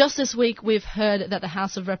just this week, we've heard that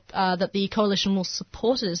that the coalition will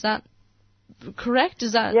support it. Is that correct?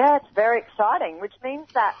 Yeah, it's very exciting, which means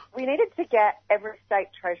that we needed to get every state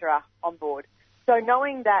treasurer on board. So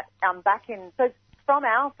knowing that from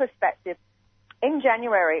our perspective, in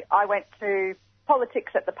January, I went to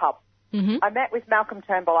politics at the pub. I met with Malcolm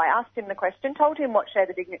Turnbull. I asked him the question, told him what Share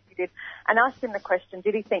the Dignity did, and asked him the question,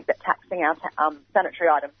 did he think that taxing our sanitary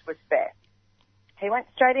items was fair? He went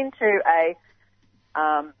straight into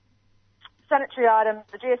sanitary items.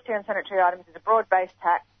 The GST on sanitary items is a broad-based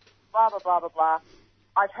tax, blah, blah, blah, blah, blah.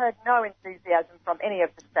 I've heard no enthusiasm from any of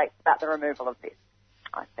the states about the removal of this.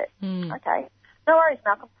 I said, okay, no worries,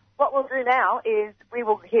 Malcolm. What we'll do now is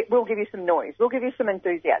we'll give you some noise. We'll give you some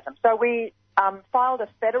enthusiasm. So we filed a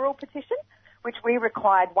federal petition, which we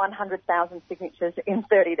required 100,000 signatures in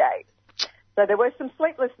 30 days. So there were some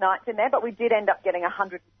sleepless nights in there, but we did end up getting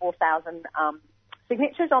 104,000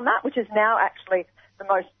 signatures on that, which is now actually the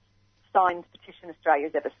most signed petition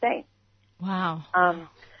Australia's ever seen. Wow.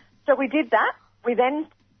 So we did that. We then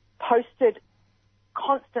posted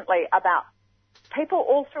constantly about people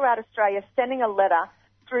all throughout Australia sending a letter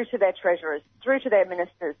through to their treasurers, through to their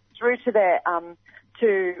ministers, through to their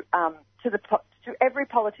to every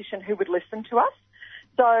politician who would listen to us.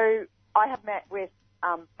 So I have met with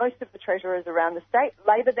most of the treasurers around the state.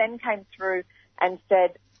 Labor then came through and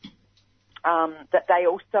said that they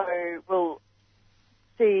also will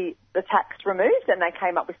see the tax removed, and they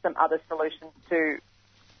came up with some other solutions to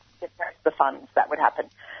disperse the funds that would happen.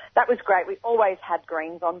 That was great. We always had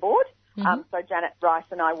Greens on board. So Janet Rice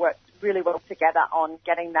and I worked really well together on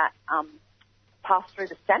getting that passed through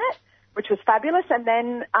the Senate, which was fabulous. And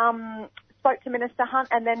then spoke to Minister Hunt,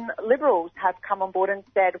 and then Liberals have come on board and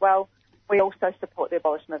said, well, we also support the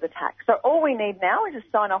abolishment of the tax. So all we need now is a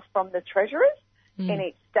sign-off from the treasurers in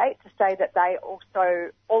each state to say that they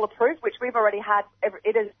also all approve, which we've already had.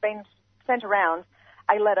 It has been sent around,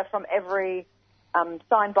 a letter from every,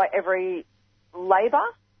 signed by every Labor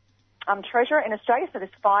treasurer in Australia. So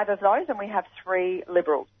there's 5 of those, and we have 3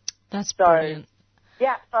 Liberals. That's brilliant.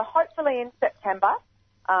 Yeah, so hopefully in September,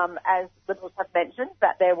 as Liberals have mentioned,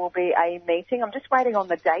 that there will be a meeting. I'm just waiting on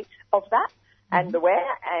the date of that and the where,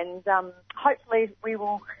 and hopefully we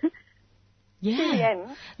will see the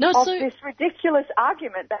end of this ridiculous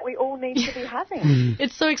argument that we all need to be having.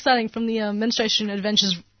 It's so exciting from the menstruation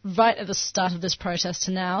adventures right at the start of this protest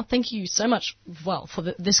to now. Thank you so much, for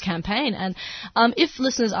this campaign. And if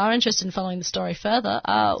listeners are interested in following the story further,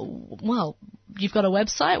 you've got a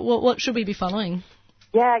website. What should we be following?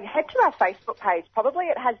 Yeah, head to our Facebook page. Probably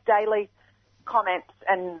it has daily comments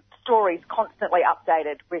and stories constantly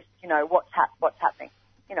updated with, what's happening.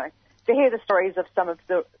 To hear the stories of some of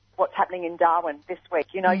what's happening in Darwin this week.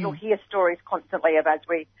 You'll hear stories constantly of as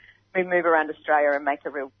we move around Australia and make a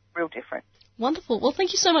real difference. Wonderful. Well,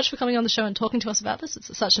 thank you so much for coming on the show and talking to us about this.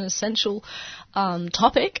 It's such an essential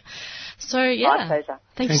topic. So, yeah. My pleasure.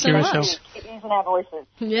 Thank you so much. Keep using our voices.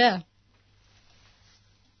 Yeah.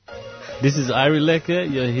 This is Iri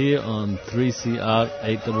Lecker. You're here on 3CR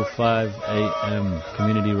 855 AM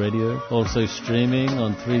Community Radio. Also streaming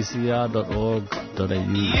on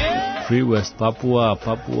 3cr.org.au. Free West Papua,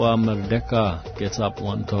 Papua Merdeka. Gets up,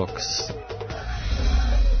 one talks.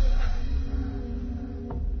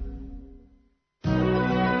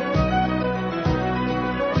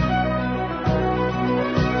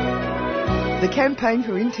 The Campaign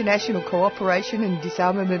for International Cooperation and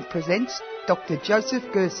Disarmament presents Dr. Joseph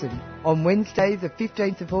Gerson on Wednesday the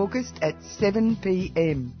 15th of August at 7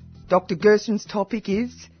 p.m. Dr. Gerson's topic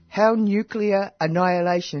is How Nuclear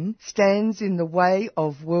Annihilation Stands in the Way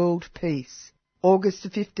of World Peace. August the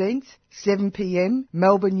 15th, 7 p.m,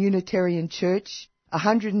 Melbourne Unitarian Church,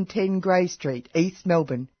 110 Grey Street, East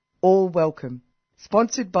Melbourne. All welcome.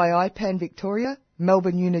 Sponsored by IPAN Victoria,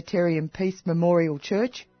 Melbourne Unitarian Peace Memorial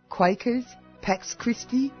Church, Quakers, Pax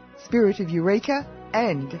Christi, Spirit of Eureka,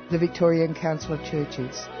 and the Victorian Council of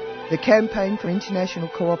Churches. The Campaign for International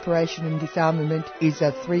Cooperation and Disarmament is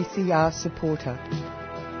a 3CR supporter.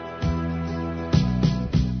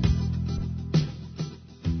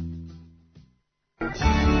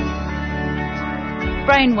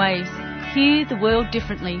 Brainwaves. Hear the world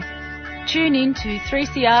differently. Tune in to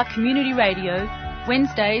 3CR Community Radio,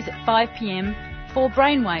 Wednesdays at 5 p.m. for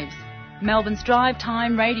Brainwaves, Melbourne's drive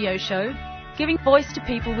time radio show, giving voice to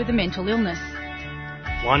people with a mental illness.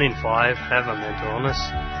 1 in 5 have a mental illness,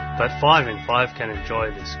 but 5 in 5 can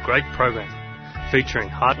enjoy this great program, featuring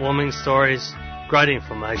heartwarming stories, great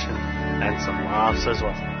information, and some laughs as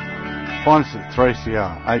well. Find us at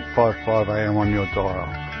 3CR 855 AM on your dial.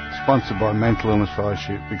 Sponsored by Mental Illness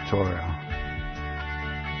Fellowship Victoria.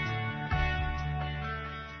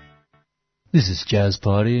 This is Jazz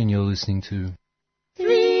Party, and you're listening to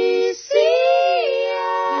 3CR.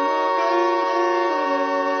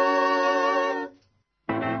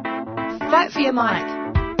 Vote for your mic.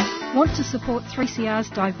 Want to support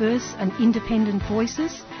 3CR's diverse and independent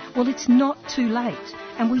voices? Well, it's not too late,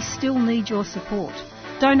 and we still need your support.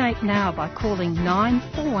 Donate now by calling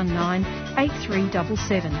 9419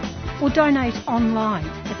 8377 or donate online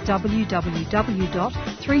at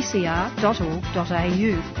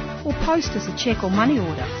www.3cr.org.au or post us a cheque or money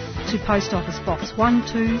order to Post Office Box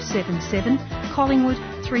 1277, Collingwood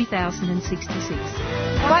 3066.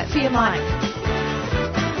 Vote for your mic.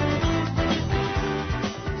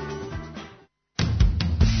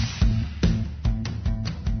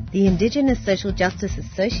 The Indigenous Social Justice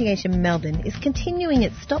Association Melbourne is continuing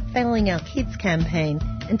its Stop Failing Our Kids campaign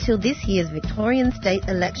until this year's Victorian state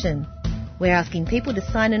election. We're asking people to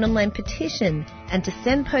sign an online petition and to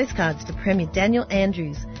send postcards to Premier Daniel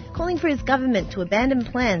Andrews, calling for his government to abandon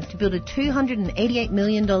plans to build a $288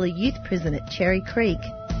 million youth prison at Cherry Creek.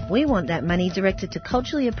 We want that money directed to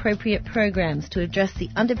culturally appropriate programs to address the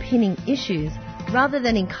underpinning issues rather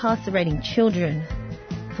than incarcerating children.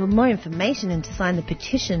 For more information and to sign the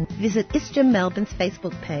petition, visit ISJA Melbourne's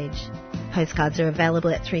Facebook page. Postcards are available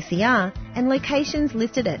at 3CR and locations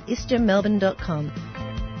listed at isjamelbourne.com.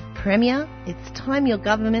 Premier, it's time your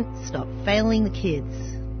government stopped failing the kids.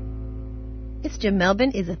 ISJA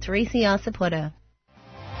Melbourne is a 3CR supporter.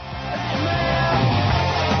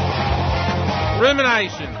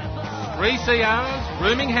 Rumination. 3CR's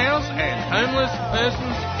Rooming House and Homeless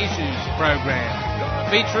Persons Issues program,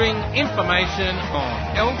 featuring information on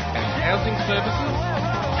health and housing services,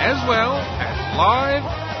 as well as live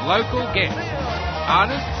local guests,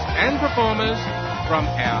 artists and performers from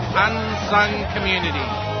our unsung community.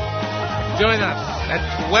 Join us at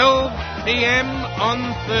 12 p.m.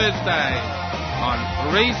 on Thursday on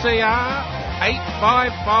 3CR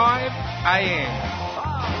 855 AM.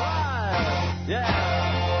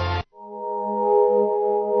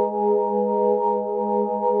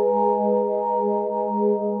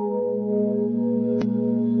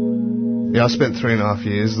 Yeah, I spent 3.5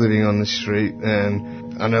 years living on the street,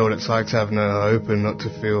 and I know what it's like to have no hope and not to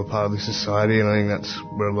feel part of the society, and I think that's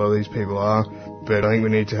where a lot of these people are. But I think we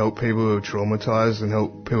need to help people who are traumatised and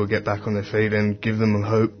help people get back on their feet and give them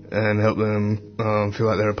hope and help them feel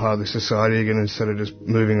like they're a part of the society again instead of just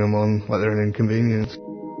moving them on like they're an inconvenience.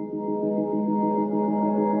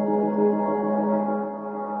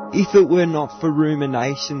 If it were not for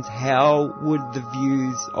ruminations, how would the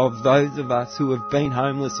views of those of us who have been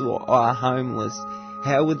homeless or are homeless,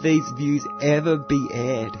 how would these views ever be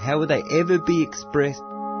aired? How would they ever be expressed?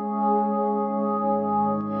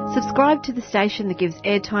 Subscribe to the station that gives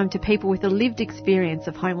airtime to people with a lived experience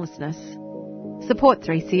of homelessness. Support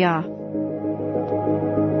 3CR.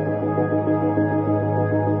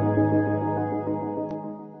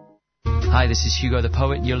 Hi, this is Hugo the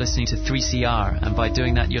Poet. You're listening to 3CR, and by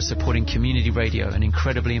doing that, you're supporting community radio, an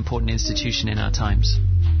incredibly important institution in our times.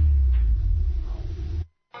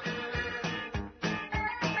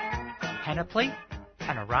 Panoply,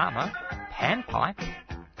 panorama, panpipe,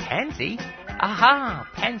 pansy, aha,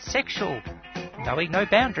 pansexual, knowing no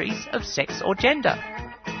boundaries of sex or gender.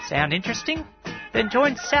 Sound interesting? Then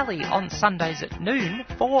join Sally on Sundays at noon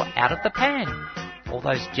for Out of the Pan. All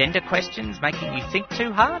those gender questions making you think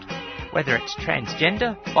too hard? Whether it's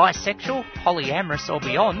transgender, bisexual, polyamorous or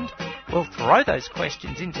beyond, we'll throw those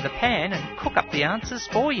questions into the pan and cook up the answers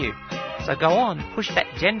for you. So go on, push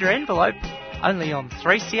that gender envelope, only on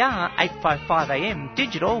 3CR 855 AM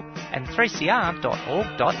digital and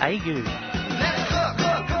 3cr.org.au.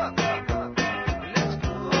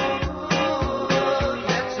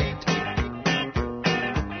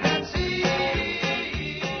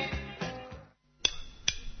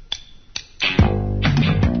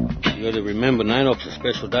 You got to remember, NAIDOC's a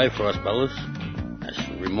special day for us, fellas. That's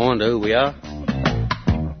a reminder who we are.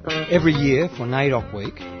 Every year for NAIDOC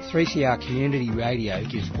Week, 3CR Community Radio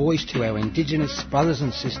gives voice to our Indigenous brothers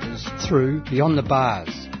and sisters through Beyond the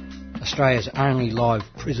Bars, Australia's only live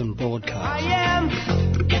prison broadcast. I am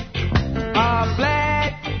a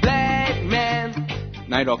black man.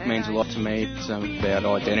 NAIDOC means a lot to me. It's about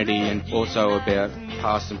identity and also about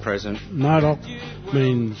past and present. NAIDOC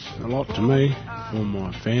means a lot to me, for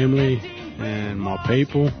my family and my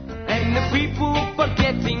people. And the people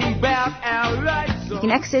forgetting about our rights. You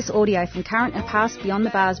can access audio from current and past Beyond the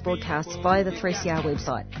Bars broadcasts via the 3CR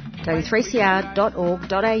website. Go to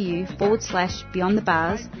 3cr.org.au/Beyond the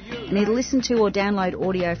Bars and either listen to or download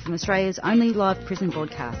audio from Australia's only live prison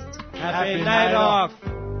broadcasts. Happy NAIDOC!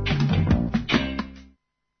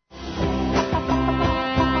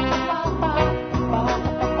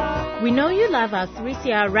 We know you love our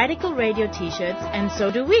 3CR Radical Radio t-shirts, and so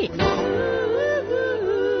do we.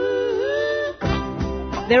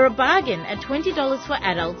 They're a bargain at $20 for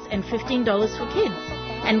adults and $15 for kids,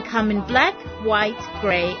 and come in black, white,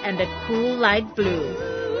 grey, and a cool light blue.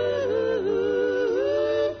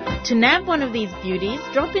 To nab one of these beauties,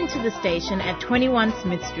 drop into the station at 21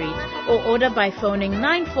 Smith Street or order by phoning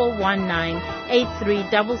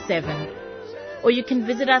 9419-8377. Or you can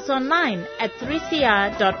visit us online at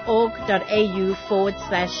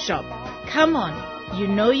 3cr.org.au/shop. Come on, you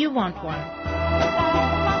know you want one.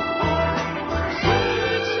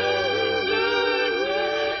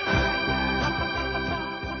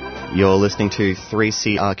 You're listening to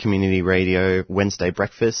 3CR Community Radio Wednesday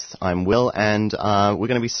Breakfast. I'm Will, and we're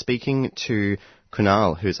going to be speaking to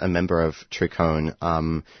Kunal, who's a member of Tricone,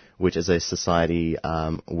 which is a society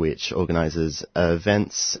which organises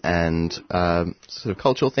events and sort of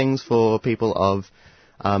cultural things for people of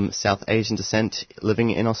South Asian descent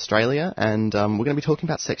living in Australia. And we're going to be talking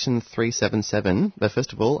about Section 377. But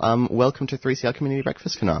first of all, welcome to 3CR Community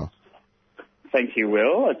Breakfast, Kunal. Thank you,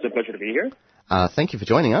 Will. It's a pleasure to be here. Thank you for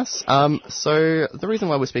joining us. So the reason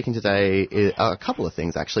why we're speaking today is a couple of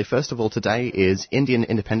things, actually. First of all, today is Indian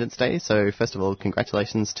Independence Day. So first of all,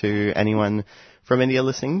 congratulations to anyone from India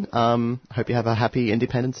listening. Hope you have a happy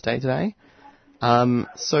Independence Day today.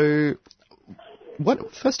 First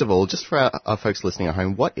of all, just for our folks listening at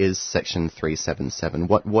home, what is Section 377?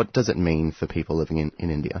 What does it mean for people living in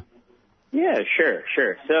India? Yeah,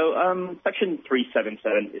 sure. So, Section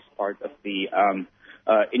 377 is part of the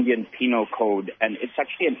Indian Penal Code, and it's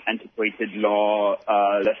actually an antiquated law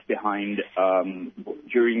left behind from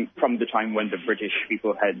the time when the British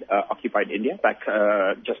people had occupied India back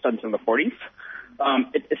just until the 40s.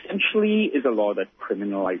 It essentially is a law that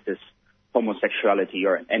criminalizes homosexuality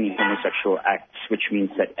or any homosexual acts, which means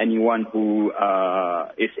that anyone who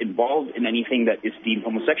is involved in anything that is deemed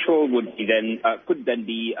homosexual could then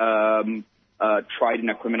be tried in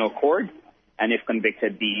a criminal court, and if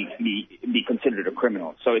convicted, be considered a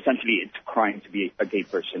criminal. So essentially, it's a crime to be a gay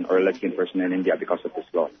person or a lesbian person in India because of this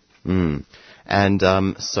law. And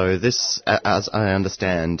so this, as I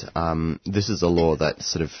understand, this is a law that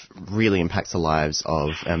sort of really impacts the lives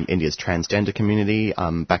of India's transgender community.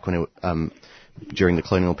 Back when during the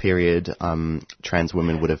colonial period, trans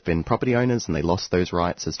women would have been property owners, and they lost those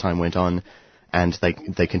rights as time went on, and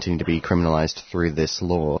they continue to be criminalised through this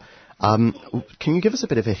law. Can you give us a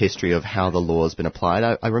bit of a history of how the law has been applied?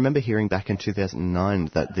 I remember hearing back in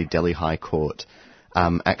 2009 that the Delhi High Court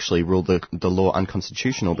actually ruled the law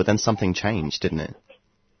unconstitutional, but then something changed, didn't it?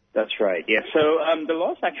 That's right, yeah. So the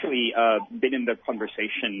law's actually been in the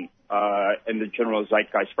conversation in the general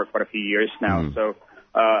zeitgeist for quite a few years now. So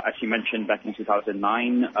as you mentioned, back in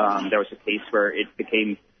 2009, there was a case where it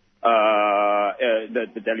became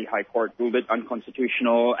the Delhi High Court ruled it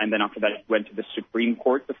unconstitutional, and then after that it went to the Supreme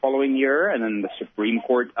Court the following year, and then the Supreme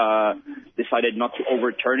Court decided not to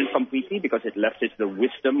overturn it completely because it left it to the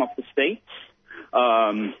wisdom of the states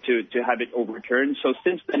to have it overturned. So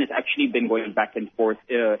since then, it's actually been going back and forth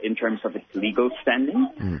in terms of its legal standing.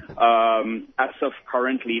 As of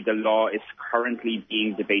currently, the law is currently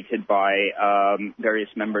being debated by various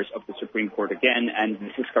members of the Supreme Court again, and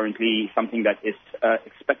this is currently something that is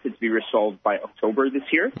expected to be resolved by October this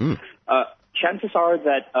year. Chances are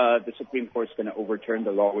that the Supreme Court is going to overturn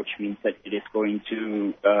the law, which means that it is going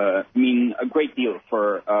to mean a great deal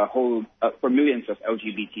for for millions of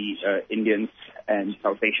LGBT Indians and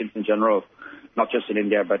South Asians in general, not just in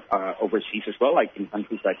India but overseas as well, like in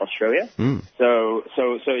countries like Australia. So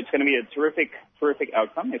it's going to be a terrific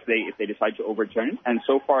outcome if they decide to overturn it. And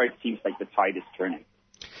so far, it seems like the tide is turning.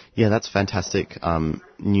 Yeah, that's fantastic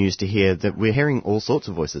news to hear. That we're hearing all sorts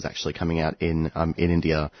of voices actually coming out in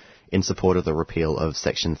India in support of the repeal of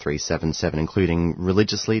Section 377, including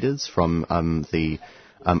religious leaders from the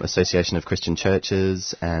Association of Christian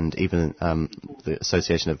Churches and even the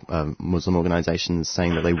Association of Muslim Organisations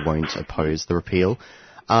saying that they won't oppose the repeal.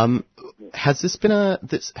 Has this been a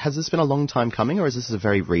long time coming, or is this a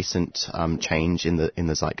very recent change in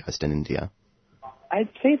the zeitgeist in India? I'd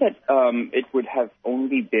say that it would have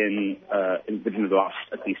only been within the last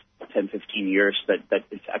at least 10, 15 years that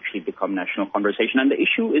it's actually become national conversation. And the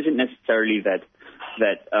issue isn't necessarily that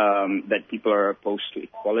people are opposed to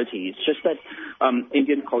equality. It's just that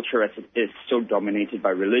Indian culture, as it is so dominated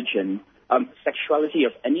by religion, sexuality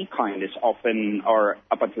of any kind is often, or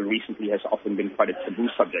up until recently, has often been quite a taboo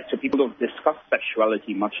subject. So people don't discuss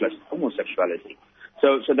sexuality, much less homosexuality.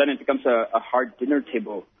 So then it becomes a hard dinner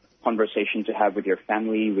table conversation to have with your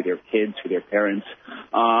family, with your kids, with your parents,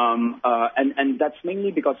 and that's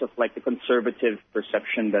mainly because of like the conservative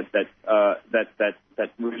perception that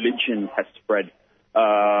religion has spread.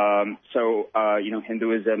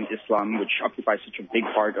 Hinduism, Islam, which occupies such a big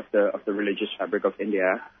part of the religious fabric of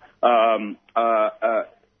India,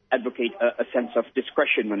 advocate a sense of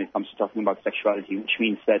discretion when it comes to talking about sexuality, which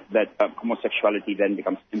means that homosexuality then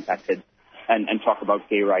becomes impacted, and talk about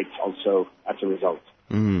gay rights also as a result.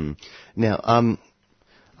 Now,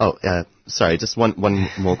 sorry, just one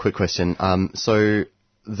more quick question. So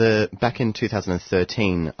back in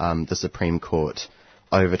 2013, the Supreme Court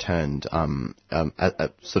overturned,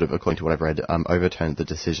 sort of according to what I've read, overturned the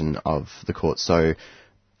decision of the court,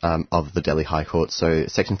 of the Delhi High Court. So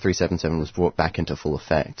Section 377 was brought back into full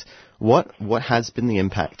effect. What has been the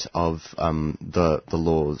impact of the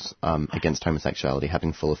laws against homosexuality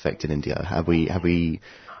having full effect in India? Have we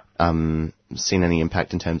seen any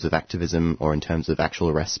impact in terms of activism or in terms of actual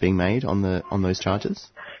arrests being made on those charges?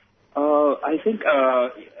 I think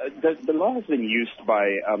the law has been used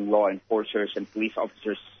by law enforcers and police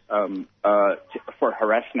officers for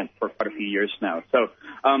harassment for quite a few years now. So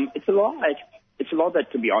it's a law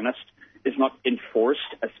that, to be honest, is not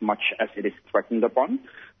enforced as much as it is threatened upon.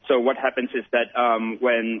 So what happens is that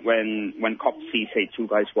when cops see, say, two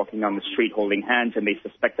guys walking down the street holding hands and they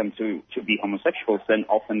suspect them to be homosexuals, then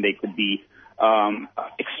often they could be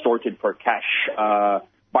extorted for cash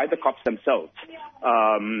by the cops themselves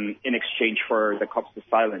in exchange for the cops to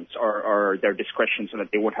silence or their discretion so that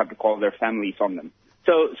they would have to call their families on them.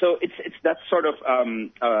 So it's that sort of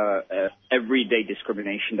everyday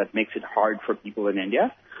discrimination that makes it hard for people in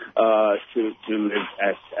India to live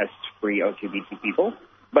as free LGBT people.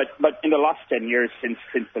 But in the last 10 years since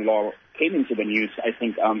the law came into the news, I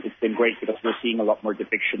think it's been great because we're seeing a lot more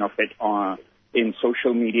depiction of it in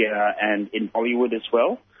social media and in Bollywood as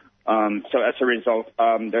well. So as a result,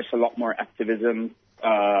 there's a lot more activism.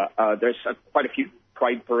 There's quite a few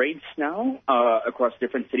pride parades now across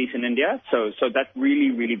different cities in India. So that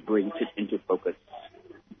really brings it into focus.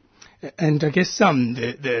 And I guess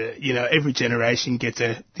every generation gets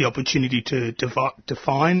the opportunity to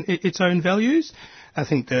define its own values. I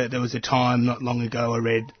think that there was a time not long ago I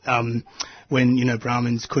read when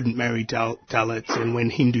Brahmins couldn't marry Dalits and when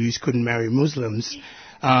Hindus couldn't marry Muslims.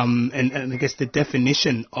 And I guess the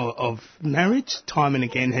definition of marriage time and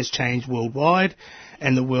again has changed worldwide,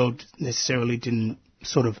 and the world necessarily didn't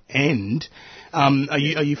sort of end. Are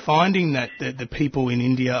you finding that the people in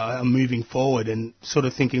India are moving forward and sort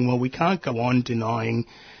of thinking, well, we can't go on denying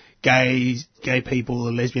gay people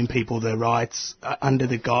or lesbian people their rights under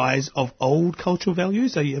the guise of old cultural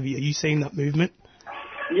values? Are you seeing that movement?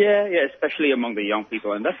 Yeah, especially among the young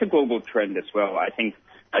people, and that's a global trend as well. I think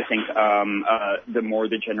the more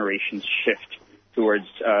the generations shift towards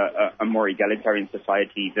a more egalitarian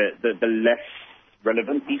society, the less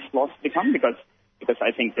relevant these laws become, because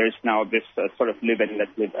I think there's now this sort of live and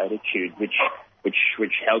let live attitude,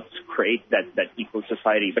 which helps create that equal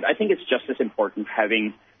society. But I think it's just as important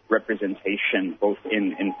having representation both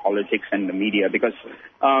in politics and the media, because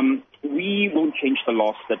we won't change the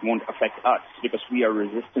laws that won't affect us, because we are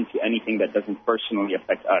resistant to anything that doesn't personally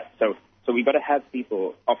affect us. So we got to have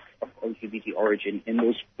people of LGBT origin in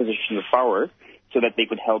those positions of power so that they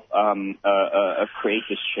could help create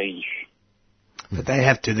this change. But they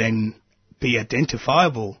have to then be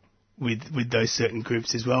identifiable with those certain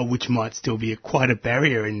groups as well, which might still be quite a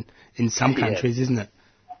barrier in some countries, isn't it?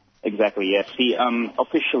 Exactly, yes. See,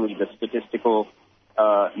 officially the statistical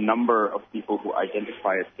number of people who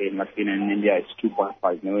identify as gay and lesbian in India is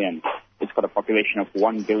 2.5 million. It's got a population of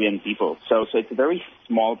 1 billion people. So it's a very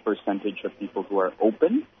small percentage of people who are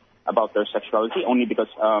open about their sexuality, only because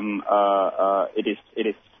it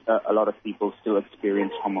is a lot of people still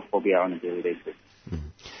experience homophobia on a daily basis.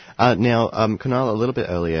 Now, Kunal, a little bit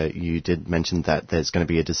earlier you did mention that there's going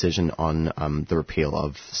to be a decision on the repeal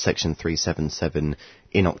of Section 377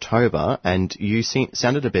 in October, and you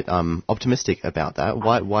sounded a bit optimistic about that.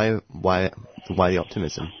 Why the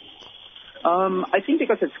optimism? I think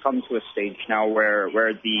because it's come to a stage now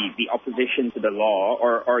where the opposition to the law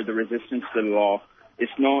or the resistance to the law is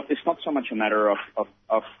not so much a matter of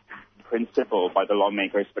principle by the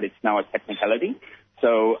lawmakers, but it's now a technicality.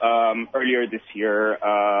 So earlier this year,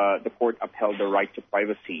 the court upheld the right to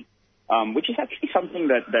privacy, which is actually something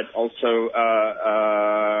that also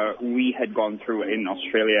we had gone through in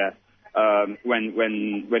Australia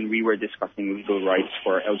when we were discussing legal rights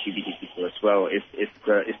for LGBT people as well. Is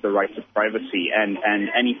the right to privacy, and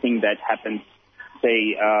anything that happens,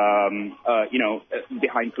 say,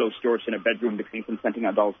 behind closed doors in a bedroom between consenting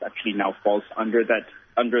adults actually now falls under that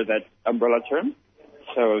umbrella term.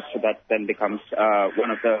 So that then becomes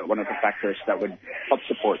one of the factors that would help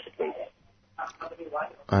support the case.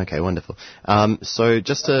 Okay, wonderful. So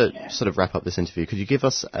just to sort of wrap up this interview, could you give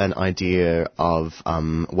us an idea of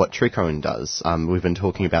what Tricone does? We've been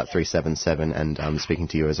talking about 377 and speaking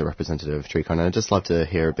to you as a representative of Tricone, and I'd just love to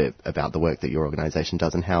hear a bit about the work that your organisation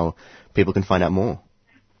does and how people can find out more.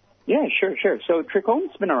 Yeah, sure. So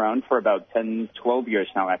Tricone's been around for about 10, 12 years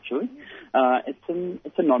now, actually.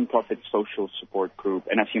 It's a non-profit social support group,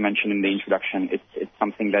 and as you mentioned in the introduction, it's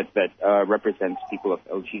something that represents people of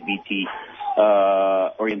LGBT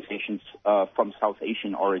orientations from South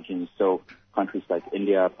Asian origins, so countries like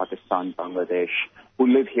India, Pakistan, Bangladesh, who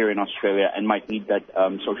live here in Australia and might need that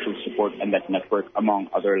social support and that network among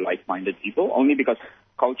other like-minded people, only because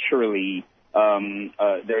culturally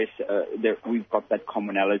we've got that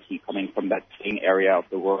commonality coming from that same area of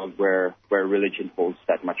the world where religion holds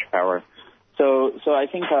that much power. So I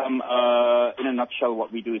think in a nutshell,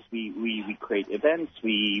 what we do is we create events,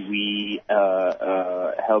 we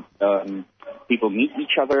help people meet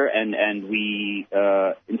each other, and we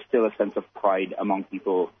instill a sense of pride among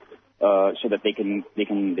people so that they can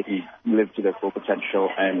live to their full potential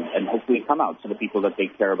and hopefully come out to the people that they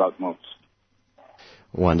care about most.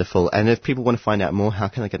 Wonderful. And if people want to find out more, how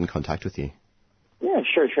can they get in contact with you? Yeah,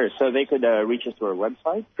 sure. So they could reach us to our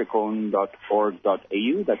website,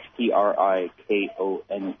 tricone.org.au. That's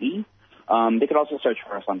TRIKONE. They could also search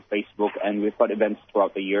for us on Facebook, and we've got events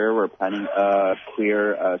throughout the year. We're planning a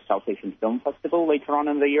queer South Asian Film Festival later on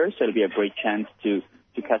in the year, so it'll be a great chance to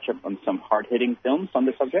to catch up on some hard-hitting films on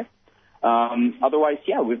the subject. Otherwise,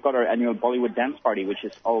 we've got our annual Bollywood dance party, which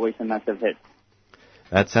is always a massive hit.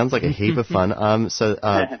 That sounds like a heap of fun.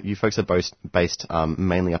 You folks are both based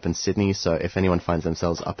mainly up in Sydney, so if anyone finds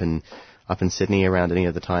themselves up in Sydney around any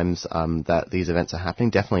of the times that these events are happening,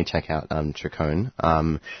 definitely check out Tricone.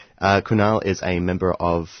 Kunal is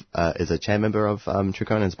a chair member of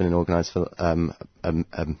Tricone and has been an organizer for a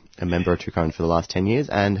member of Tricone for the last 10 years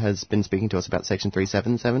and has been speaking to us about Section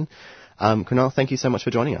 377. Kunal, thank you so much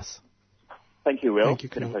for joining us. Thank you, Will. Thank you,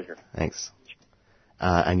 it's been a pleasure. Thanks.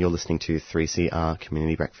 And you're listening to 3CR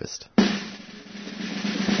Community Breakfast.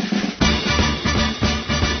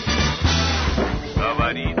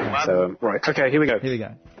 So, right, okay, here we go.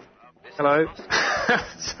 Hello.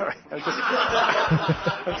 Sorry,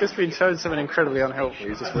 I've just been shown something incredibly unhelpful.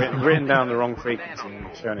 He's just written down the wrong frequency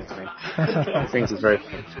and shown it to me. I think it's very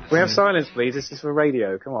funny. We have silence, please. This is for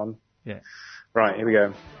radio. Come on. Yeah. Right, here we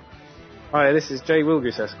go. Hi, this is Jay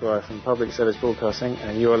Wilgus, Esquire, from Public Service Broadcasting,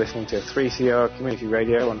 and you are listening to 3CR Community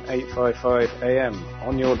Radio on 855 AM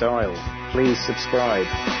on your dial. Please subscribe.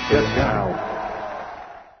 Good now.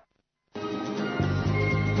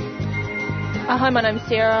 Hi, my name's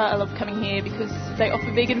Sarah. I love coming here because they offer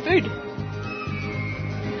vegan food.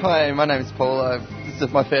 Hi, my name's Paul. This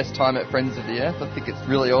is my first time at Friends of the Earth. I think it's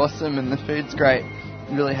really awesome and the food's great,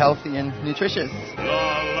 really healthy and nutritious.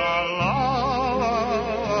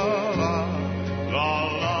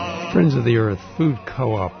 Friends of the Earth Food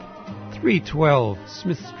Co-op, 312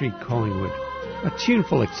 Smith Street, Collingwood. A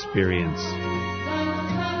tuneful experience.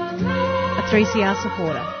 A 3CR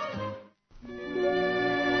supporter.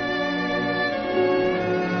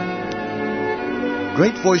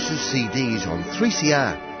 Great Voices CDs on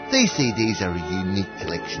 3CR. These CDs are a unique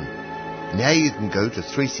collection. Now you can go to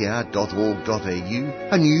 3cr.org.au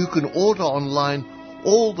and you can order online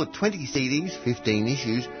all the 20 CDs, 15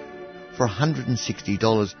 issues, for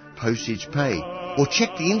 $160 postage paid. Or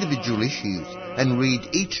check the individual issues and read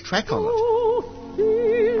each track on it.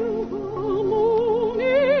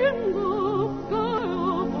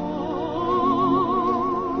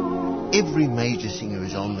 Every major singer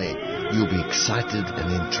is on there. You'll be excited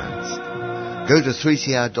and entranced. Go to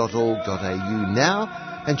 3cr.org.au now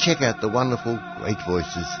and check out the wonderful Great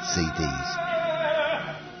Voices CDs.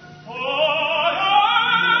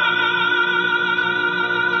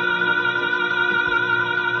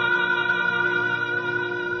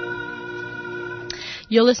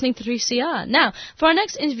 You're listening to 3CR. Now, for our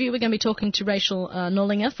next interview, we're going to be talking to Rachel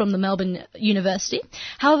Nollinger from the Melbourne University.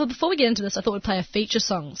 However, before we get into this, I thought we'd play a feature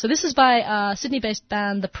song. So this is by Sydney-based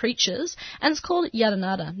band The Preachers, and it's called Yada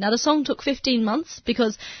Nada. Now, the song took 15 months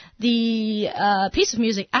because the piece of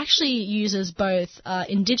music actually uses both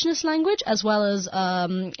Indigenous language as well as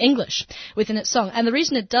English within its song. And the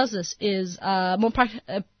reason it does this is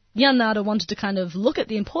Yada Nada wanted to kind of look at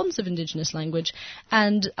the importance of Indigenous language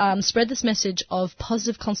and spread this message of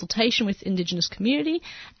positive consultation with Indigenous community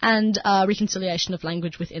and reconciliation of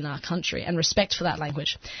language within our country and respect for that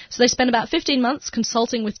language. So they spent about 15 months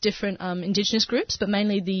consulting with different Indigenous groups, but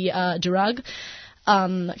mainly the Darug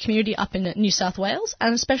community up in New South Wales,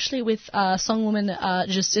 and especially with songwoman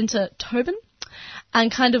Jacinta Tobin,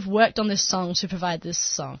 and kind of worked on this song to provide this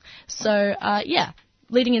song. So,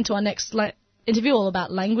 leading into our next interview all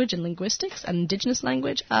about language and linguistics and Indigenous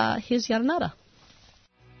language, here's Yada Nada.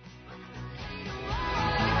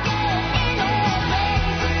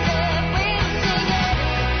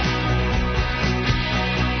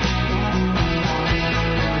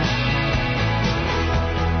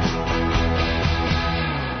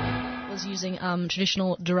 Using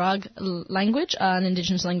traditional Darug language, an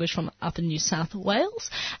Indigenous language from up in New South Wales,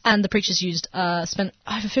 and the Preachers spent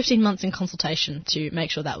over 15 months in consultation to make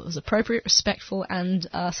sure that was appropriate, respectful, and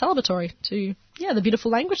celebratory to the beautiful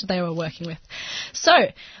language that they were working with. So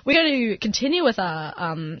we're going to continue with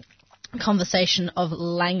our conversation of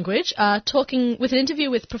language, talking with an interview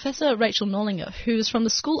with Professor Rachel Nollinger, who is from the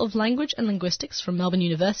School of Language and Linguistics from Melbourne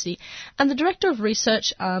University and the Director of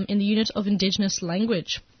Research in the Unit of Indigenous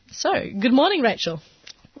Language. So, good morning, Rachel.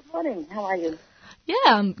 Good morning. How are you? Yeah,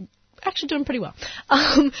 I'm actually doing pretty well.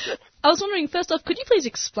 I was wondering, first off, could you please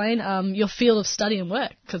explain your field of study and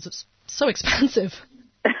work, because it's so expansive.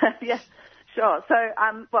 Yes, sure. So,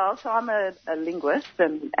 I'm a linguist,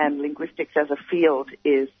 and linguistics as a field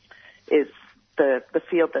is the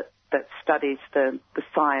field that studies the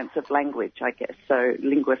science of language, I guess. So,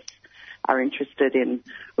 linguists are interested in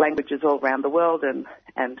languages all around the world and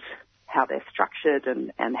how they're structured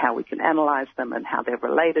and how we can analyze them and how they're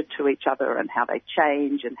related to each other and how they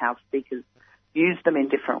change and how speakers use them in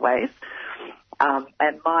different ways.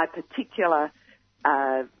 And my particular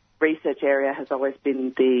research area has always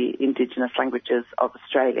been the Indigenous languages of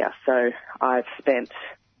Australia. So I've spent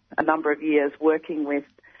a number of years working with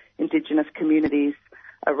Indigenous communities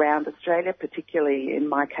around Australia, particularly in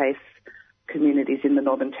my case, communities in the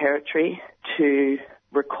Northern Territory, to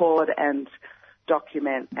record and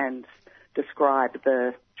document and describe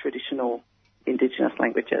the traditional Indigenous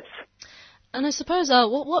languages. And I suppose,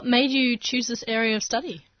 what made you choose this area of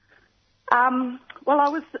study?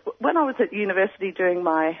 Well, when I was at university doing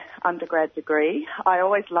my undergrad degree, I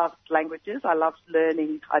always loved languages. I loved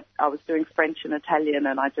learning. I was doing French and Italian,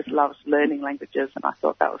 and I just loved learning languages, and I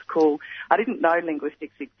thought that was cool. I didn't know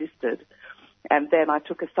linguistics existed, and then I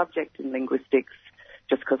took a subject in linguistics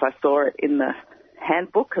just because I saw it in the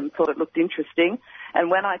handbook and thought it looked interesting.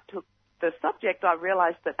 And when I took the subject, I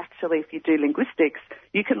realised that actually if you do linguistics,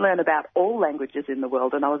 you can learn about all languages in the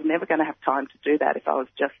world, and I was never going to have time to do that if I was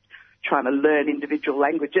just trying to learn individual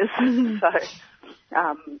languages.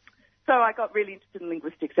 So I got really interested in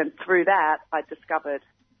linguistics, and through that I discovered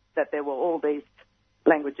that there were all these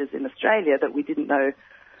languages in Australia that we didn't know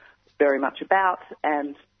very much about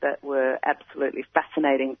and that were absolutely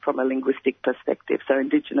fascinating from a linguistic perspective. So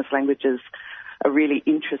Indigenous languages are really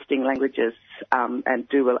interesting languages and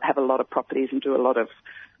have a lot of properties and do a lot of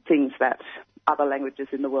things that other languages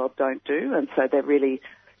in the world don't do, and so they're really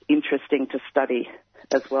interesting to study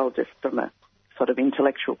as well, just from a sort of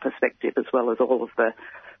intellectual perspective, as well as all of the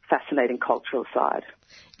fascinating cultural side.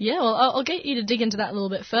 Yeah, well, I'll get you to dig into that a little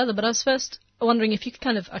bit further, but I was first wondering if you could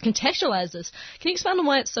kind of contextualise this. Can you expand on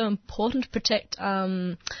why it's so important to protect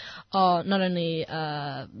not only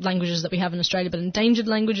languages that we have in Australia, but endangered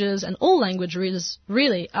languages and all languages,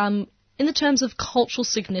 really, in the terms of cultural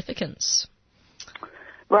significance?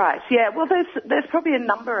 Right, yeah. Well, there's probably a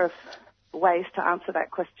number of ways to answer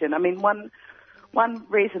that question. I mean, one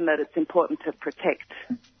reason that it's important to protect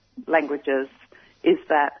languages is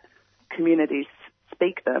that communities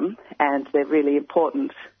speak them, and they're really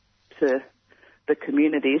important to the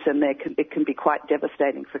communities, and it can be quite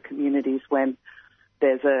devastating for communities when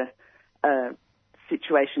there's a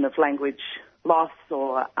situation of language loss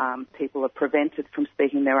or people are prevented from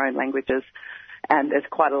speaking their own languages. And there's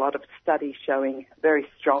quite a lot of studies showing very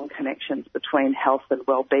strong connections between health and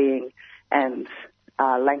well-being and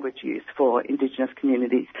language use for Indigenous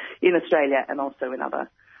communities in Australia and also in other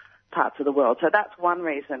parts of the world. So that's one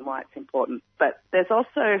reason why it's important. But there's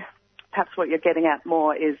also, perhaps what you're getting at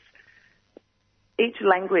more, is each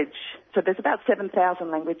language, so there's about 7,000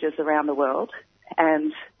 languages around the world,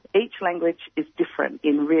 and each language is different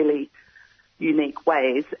in really unique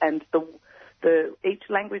ways, and each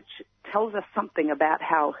language tells us something about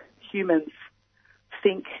how humans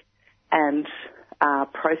think and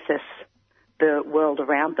process the world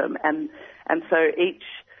around them. And so each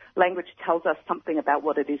language tells us something about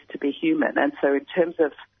what it is to be human. And so in terms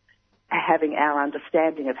of having our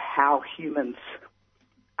understanding of how humans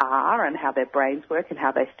are and how their brains work and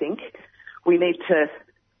how they think, we need to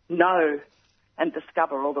know and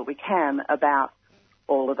discover all that we can about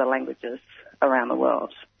all of the languages around the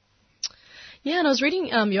world. Yeah, and I was reading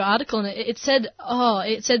your article, and it said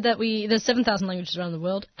that there's 7,000 languages around the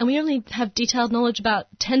world, and we only have detailed knowledge about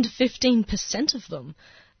 10 to 15% of them.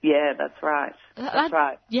 Yeah, that's right. That's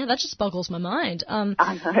right. Yeah, that just boggles my mind. I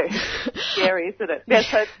know. Scary, isn't it? Yeah,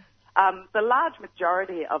 so the large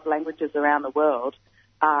majority of languages around the world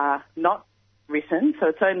are not written, so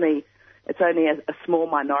it's only a small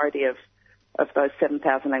minority of those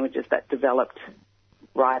 7,000 languages that developed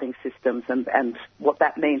writing systems, and what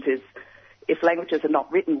that means is if languages are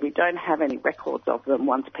not written, we don't have any records of them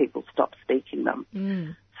once people stop speaking them.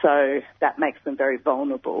 Mm. So that makes them very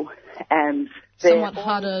vulnerable. And somewhat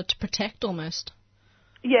harder to protect almost.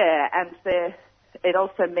 Yeah, and it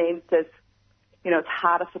also means it's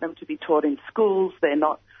harder for them to be taught in schools. They're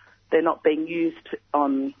not being used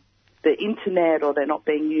on the internet, or they're not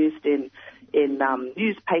being used in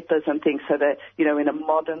newspapers and things, so that, in a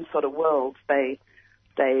modern sort of world,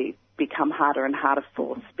 they become harder and harder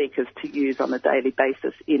for speakers to use on a daily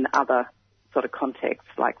basis in other sort of contexts,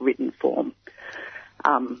 like written form.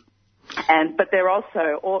 But they're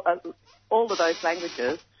also, all of those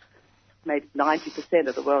languages, maybe 90%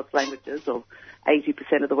 of the world's languages, or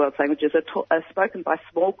 80% of the world's languages, are spoken by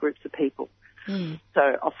small groups of people. Mm. So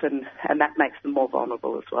often, and that makes them more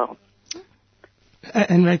vulnerable as well.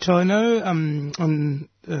 And Rachel, I know on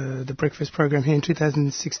the breakfast program here in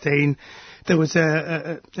 2016, there was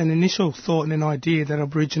an initial thought and an idea that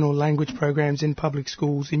Aboriginal language programs in public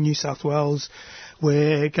schools in New South Wales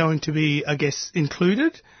were going to be, I guess,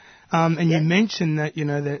 included. And you mentioned that,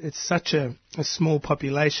 that it's such a small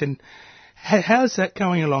population. How's that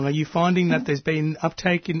going along? Are you finding that there's been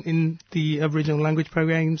uptake in the Aboriginal language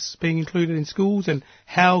programs being included in schools, and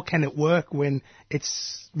how can it work when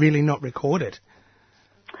it's really not recorded?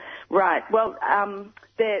 Right. Well,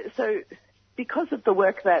 so because of the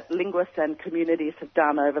work that linguists and communities have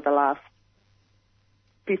done over the last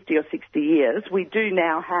 50 or 60 years, we do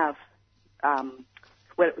now have,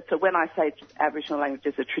 so when I say Aboriginal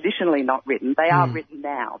languages are traditionally not written, they are written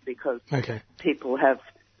now because people have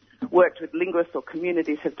worked with linguists, or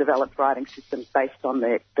communities have developed writing systems based on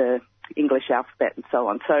the English alphabet and so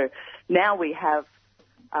on. So now we have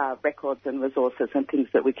records and resources and things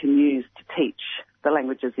that we can use to teach the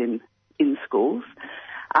languages in schools.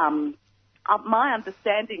 My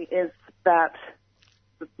understanding is that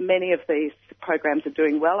many of these programs are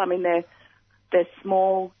doing well. I mean, they're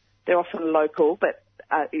small, they're often local, but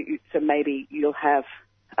so maybe you'll have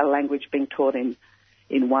a language being taught in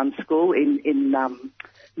one school. In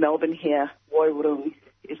Melbourne here, Woiwurrung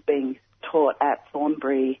is being taught at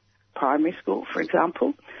Thornbury Primary School, for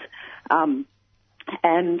example. And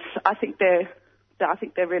I think they're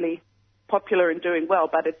really popular and doing well,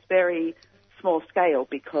 but it's very small scale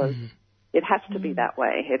because it has to be that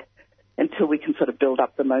way until we can sort of build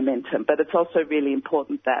up the momentum. But it's also really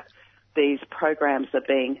important that these programs are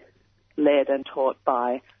being led and taught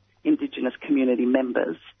by Indigenous community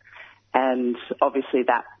members. And obviously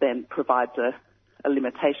that then provides a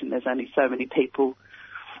limitation. There's only so many people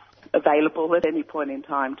available at any point in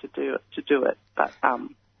time to do it. But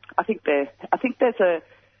I think there's a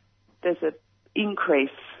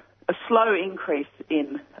slow increase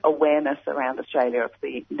in awareness around Australia of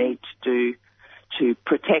the need to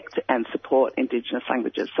protect and support Indigenous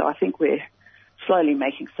languages. So I think we're slowly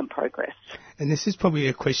making some progress. And this is probably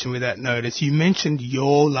a question without notice. You mentioned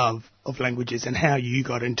your love of languages and how you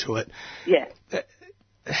got into it. Yeah.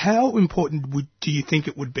 How important do you think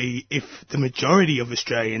it would be if the majority of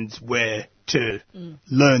Australians were to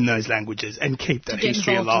learn those languages and keep that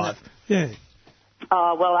history alive? Yeah.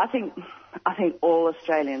 Well, I think all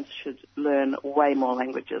Australians should learn way more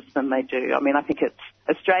languages than they do. I mean, I think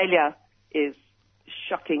Australia is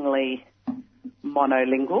shockingly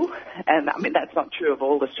monolingual, and I mean that's not true of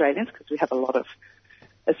all Australians because we have a lot of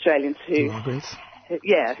Australians who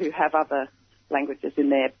have other languages in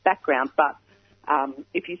their background. But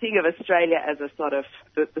if you think of Australia as a sort of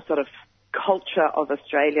the sort of culture of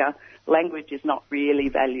Australia, language is not really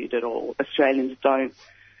valued at all. Australians don't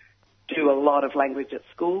do a lot of language at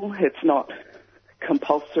school. It's not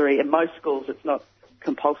compulsory. In most schools, it's not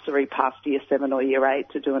compulsory past year 7 or year 8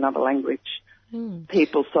 to do another language.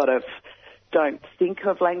 People sort of don't think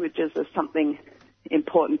of languages as something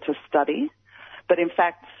important to study. But in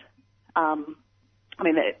fact,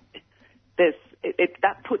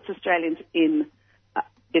 that puts Australians in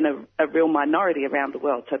a real minority around the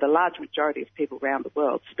world. So the large majority of people around the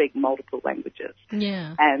world speak multiple languages.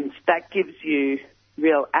 Yeah. And that gives you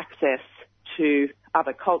real access to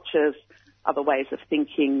other cultures, other ways of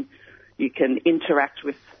thinking. You can interact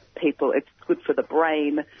with people. It's good for the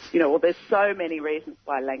brain. There's so many reasons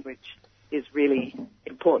why language is really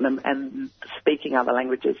important, and speaking other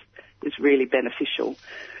languages is really beneficial.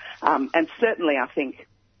 And certainly I think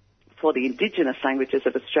for the Indigenous languages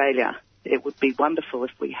of Australia, it would be wonderful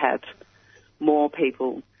if we had more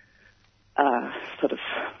people sort of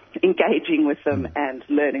engaging with them and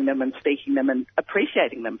learning them and speaking them and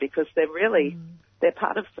appreciating them, because they're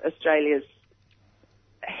part of Australia's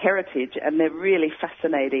heritage, and they're really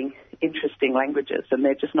fascinating, interesting languages, and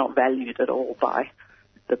they're just not valued at all by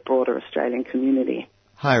the broader Australian community.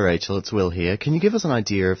 Hi Rachel, it's Will here. Can you give us an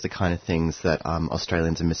idea of the kind of things that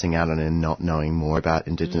Australians are missing out on in not knowing more about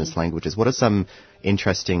Indigenous languages? What are some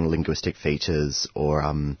interesting linguistic features or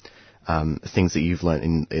things that you've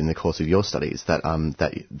learned in the course of your studies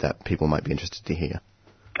that people might be interested to hear?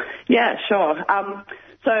 Yeah, sure.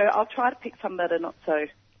 So I'll try to pick some that are not so,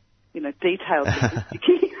 detailed.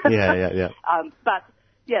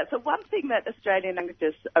 Yeah. So one thing that Australian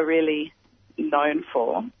languages are really known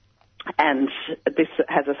for, and this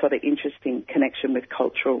has a sort of interesting connection with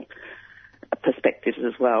cultural perspectives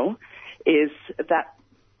as well, is that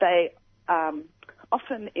they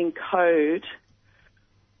often encode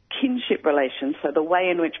kinship relations, so the way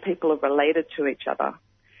in which people are related to each other,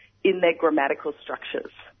 in their grammatical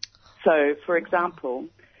structures. So, for example,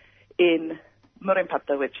 in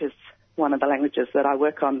Murrinatta, which is one of the languages that I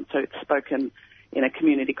work on, so it's spoken in a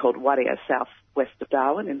community called Waria, southwest of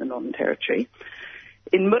Darwin in the Northern Territory.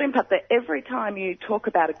 In Murrinatta, every time you talk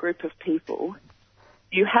about a group of people,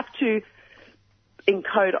 you have to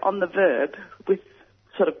encode on the verb with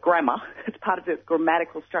sort of grammar. It's part of the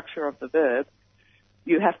grammatical structure of the verb,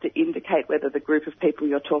 you have to indicate whether the group of people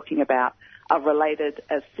you're talking about are related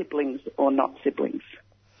as siblings or not siblings.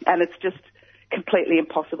 And it's just completely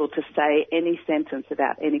impossible to say any sentence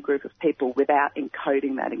about any group of people without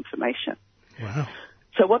encoding that information. Wow.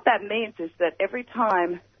 So what that means is that every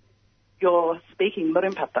time you're speaking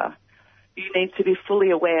Murimpata, you need to be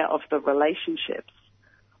fully aware of the relationships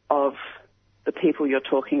of the people you're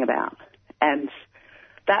talking about. And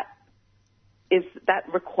that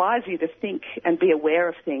requires you to think and be aware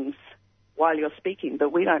of things while you're speaking that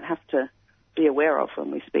we don't have to be aware of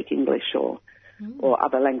when we speak English or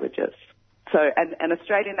other languages. So, and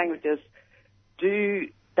Australian languages do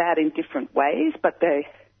that in different ways, but there's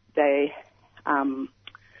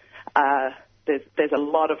a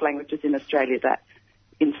lot of languages in Australia that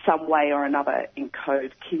in some way or another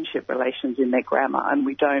encode kinship relations in their grammar, and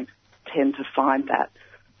we don't tend to find that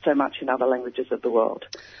so much in other languages of the world.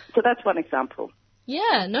 So that's one example.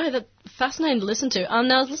 Yeah, no, that's fascinating to listen to.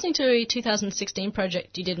 Now, I was listening to a 2016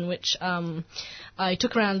 project you did in which I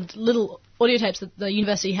took around little audio tapes that the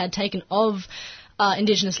university had taken of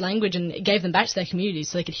Indigenous language and gave them back to their communities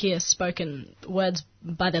so they could hear spoken words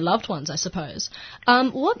by their loved ones, I suppose.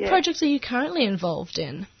 What projects are you currently involved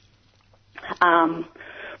in?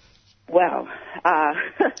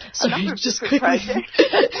 Sorry, just quickly. Projects.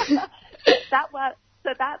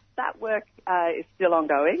 That work is still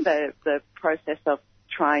ongoing. The process of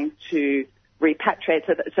trying to repatriate.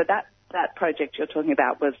 So that project you're talking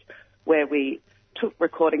about was where we took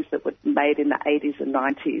recordings that were made in the 80s and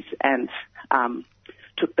 90s and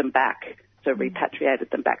took them back, so repatriated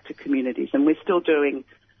them back to communities. And we're still doing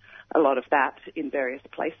a lot of that in various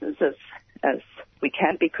places as we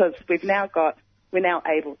can, because we're now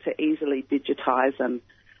able to easily digitize and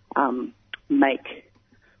make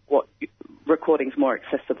recordings more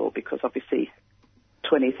accessible, because obviously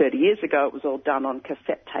 20, 30 years ago it was all done on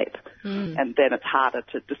cassette tape, and then it's harder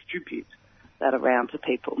to distribute that around to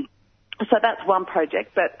people. So that's one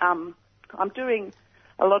project, but I'm doing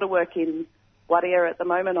a lot of work in Waria at the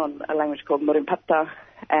moment on a language called Murimpata,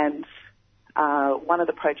 and one of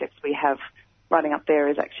the projects we have running up there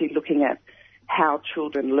is actually looking at how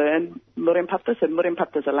children learn Murimpata. So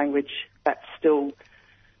Murimpata is a language that's still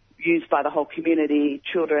used by the whole community.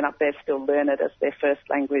 Children up there still learn it as their first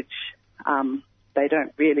language. They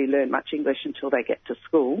don't really learn much English until they get to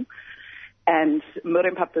school. And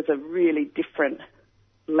Murimpata is a really different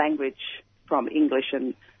language from English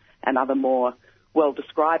and other more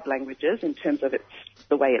well-described languages in terms of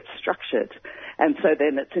the way it's structured. And so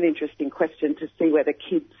then it's an interesting question to see whether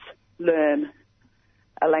kids learn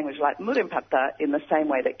a language like Murimpata in the same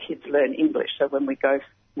way that kids learn English. So when we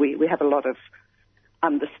have a lot of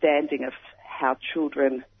understanding of how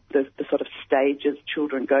children, the sort of stages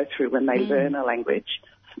children go through when they learn a language.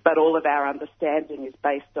 But all of our understanding is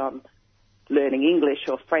based on learning English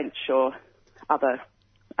or French or other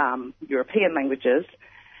European languages,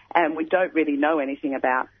 and we don't really know anything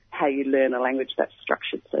about how you learn a language that's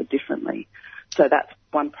structured so differently. So that's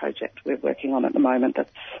one project we're working on at the moment that's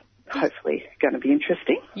hopefully going to be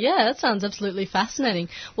interesting. Yeah, that sounds absolutely fascinating.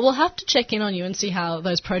 Well, we'll have to check in on you and see how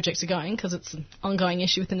those projects are going, because it's an ongoing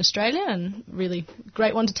issue within Australia and really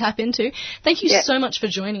great one to tap into. Thank you so much for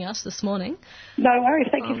joining us this morning. No worries.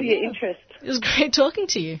 Thank you for your interest. It was great talking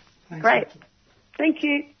to you. Great. Thank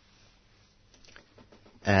you.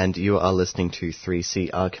 And you are listening to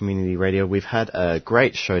 3CR Community Radio. We've had a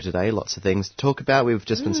great show today, lots of things to talk about. We've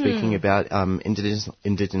just been speaking about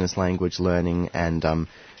Indigenous language learning and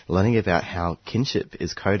learning about how kinship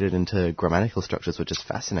is coded into grammatical structures, which is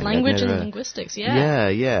fascinating. Language and linguistics,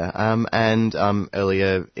 yeah. And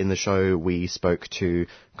earlier in the show, we spoke to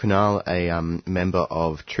Kunal, a member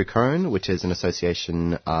of Tricone, which is an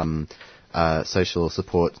association, social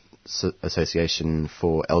support association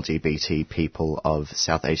for LGBT people of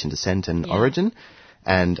South Asian descent and origin.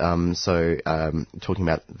 And talking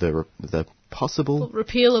about the possible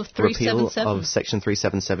repeal of 377. Repeal of Section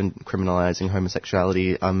 377 criminalising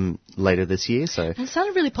homosexuality later this year. So and it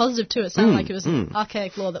sounded really positive too. It sounded like it was an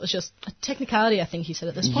archaic law that was just a technicality, I think he said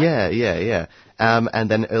at this point. Yeah.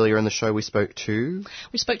 And then earlier in the show we spoke to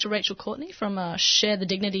Rachel Courtney from Share the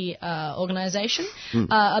Dignity organisation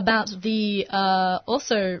about the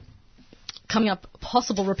also coming up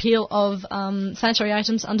possible repeal of sanitary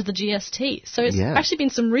items under the GST. So it's actually been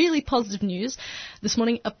some really positive news this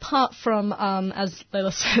morning, apart from, as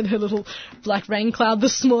Layla said, her little black rain cloud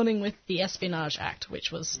this morning with the Espionage Act,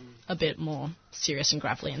 which was a bit more serious and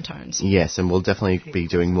gravelly in tones. Yes, and we'll definitely be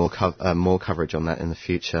doing more coverage on that in the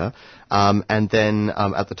future. And then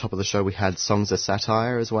at the top of the show we had Songs of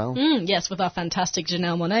Satire as well. Yes, with our fantastic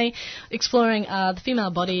Janelle Monáe, exploring the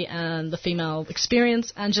female body and the female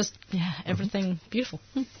experience and just everything everything beautiful.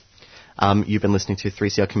 You've been listening to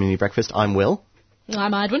 3CR Community Breakfast. I'm Will.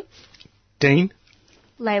 I'm Edwin. Dean.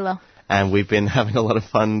 Layla. And we've been having a lot of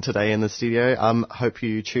fun today in the studio. Hope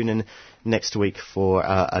you tune in next week for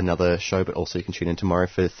another show, but also you can tune in tomorrow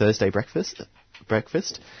for Thursday breakfast.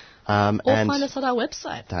 Or find us at our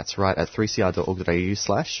website. That's right, at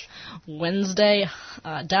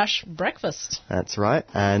 3cr.org.au/Wednesday-breakfast. That's right.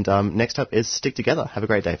 And next up is Stick Together. Have a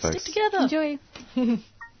great day, folks. Stick together. Enjoy.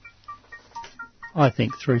 I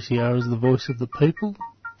think 3CR is the voice of the people,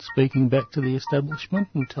 speaking back to the establishment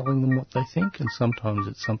and telling them what they think, and sometimes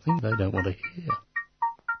it's something they don't want to hear.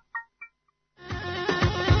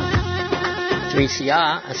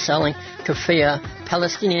 3CR are selling kefir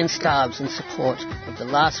Palestinian scarves in support of the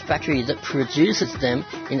last factory that produces them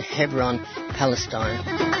in Hebron, Palestine.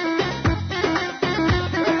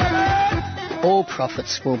 All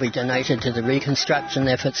profits will be donated to the reconstruction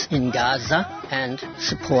efforts in Gaza and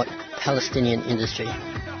support Palestinian industry.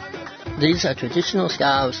 These are traditional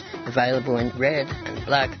scarves available in red and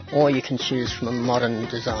black, or you can choose from a modern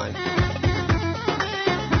design.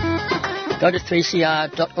 Go to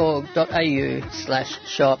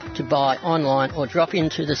 3cr.org.au/shop to buy online or drop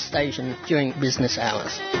into the station during business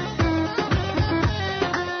hours.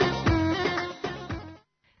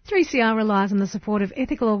 3CR relies on the support of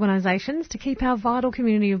ethical organisations to keep our vital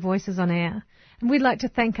community of voices on air. And we'd like to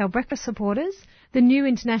thank our breakfast supporters, the new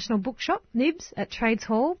international bookshop, Nibs, at Trades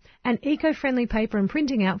Hall, and eco-friendly paper and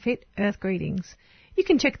printing outfit, Earth Greetings. You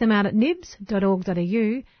can check them out at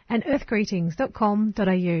nibs.org.au and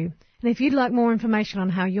earthgreetings.com.au. And if you'd like more information on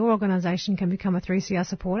how your organisation can become a 3CR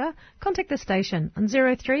supporter, contact the station on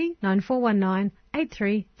 03 9419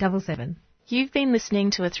 8377. You've been listening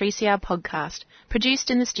to a 3CR podcast produced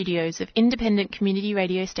in the studios of independent community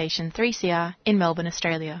radio station 3CR in Melbourne,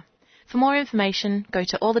 Australia. For more information, go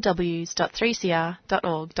to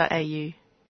allthews.3cr.org.au.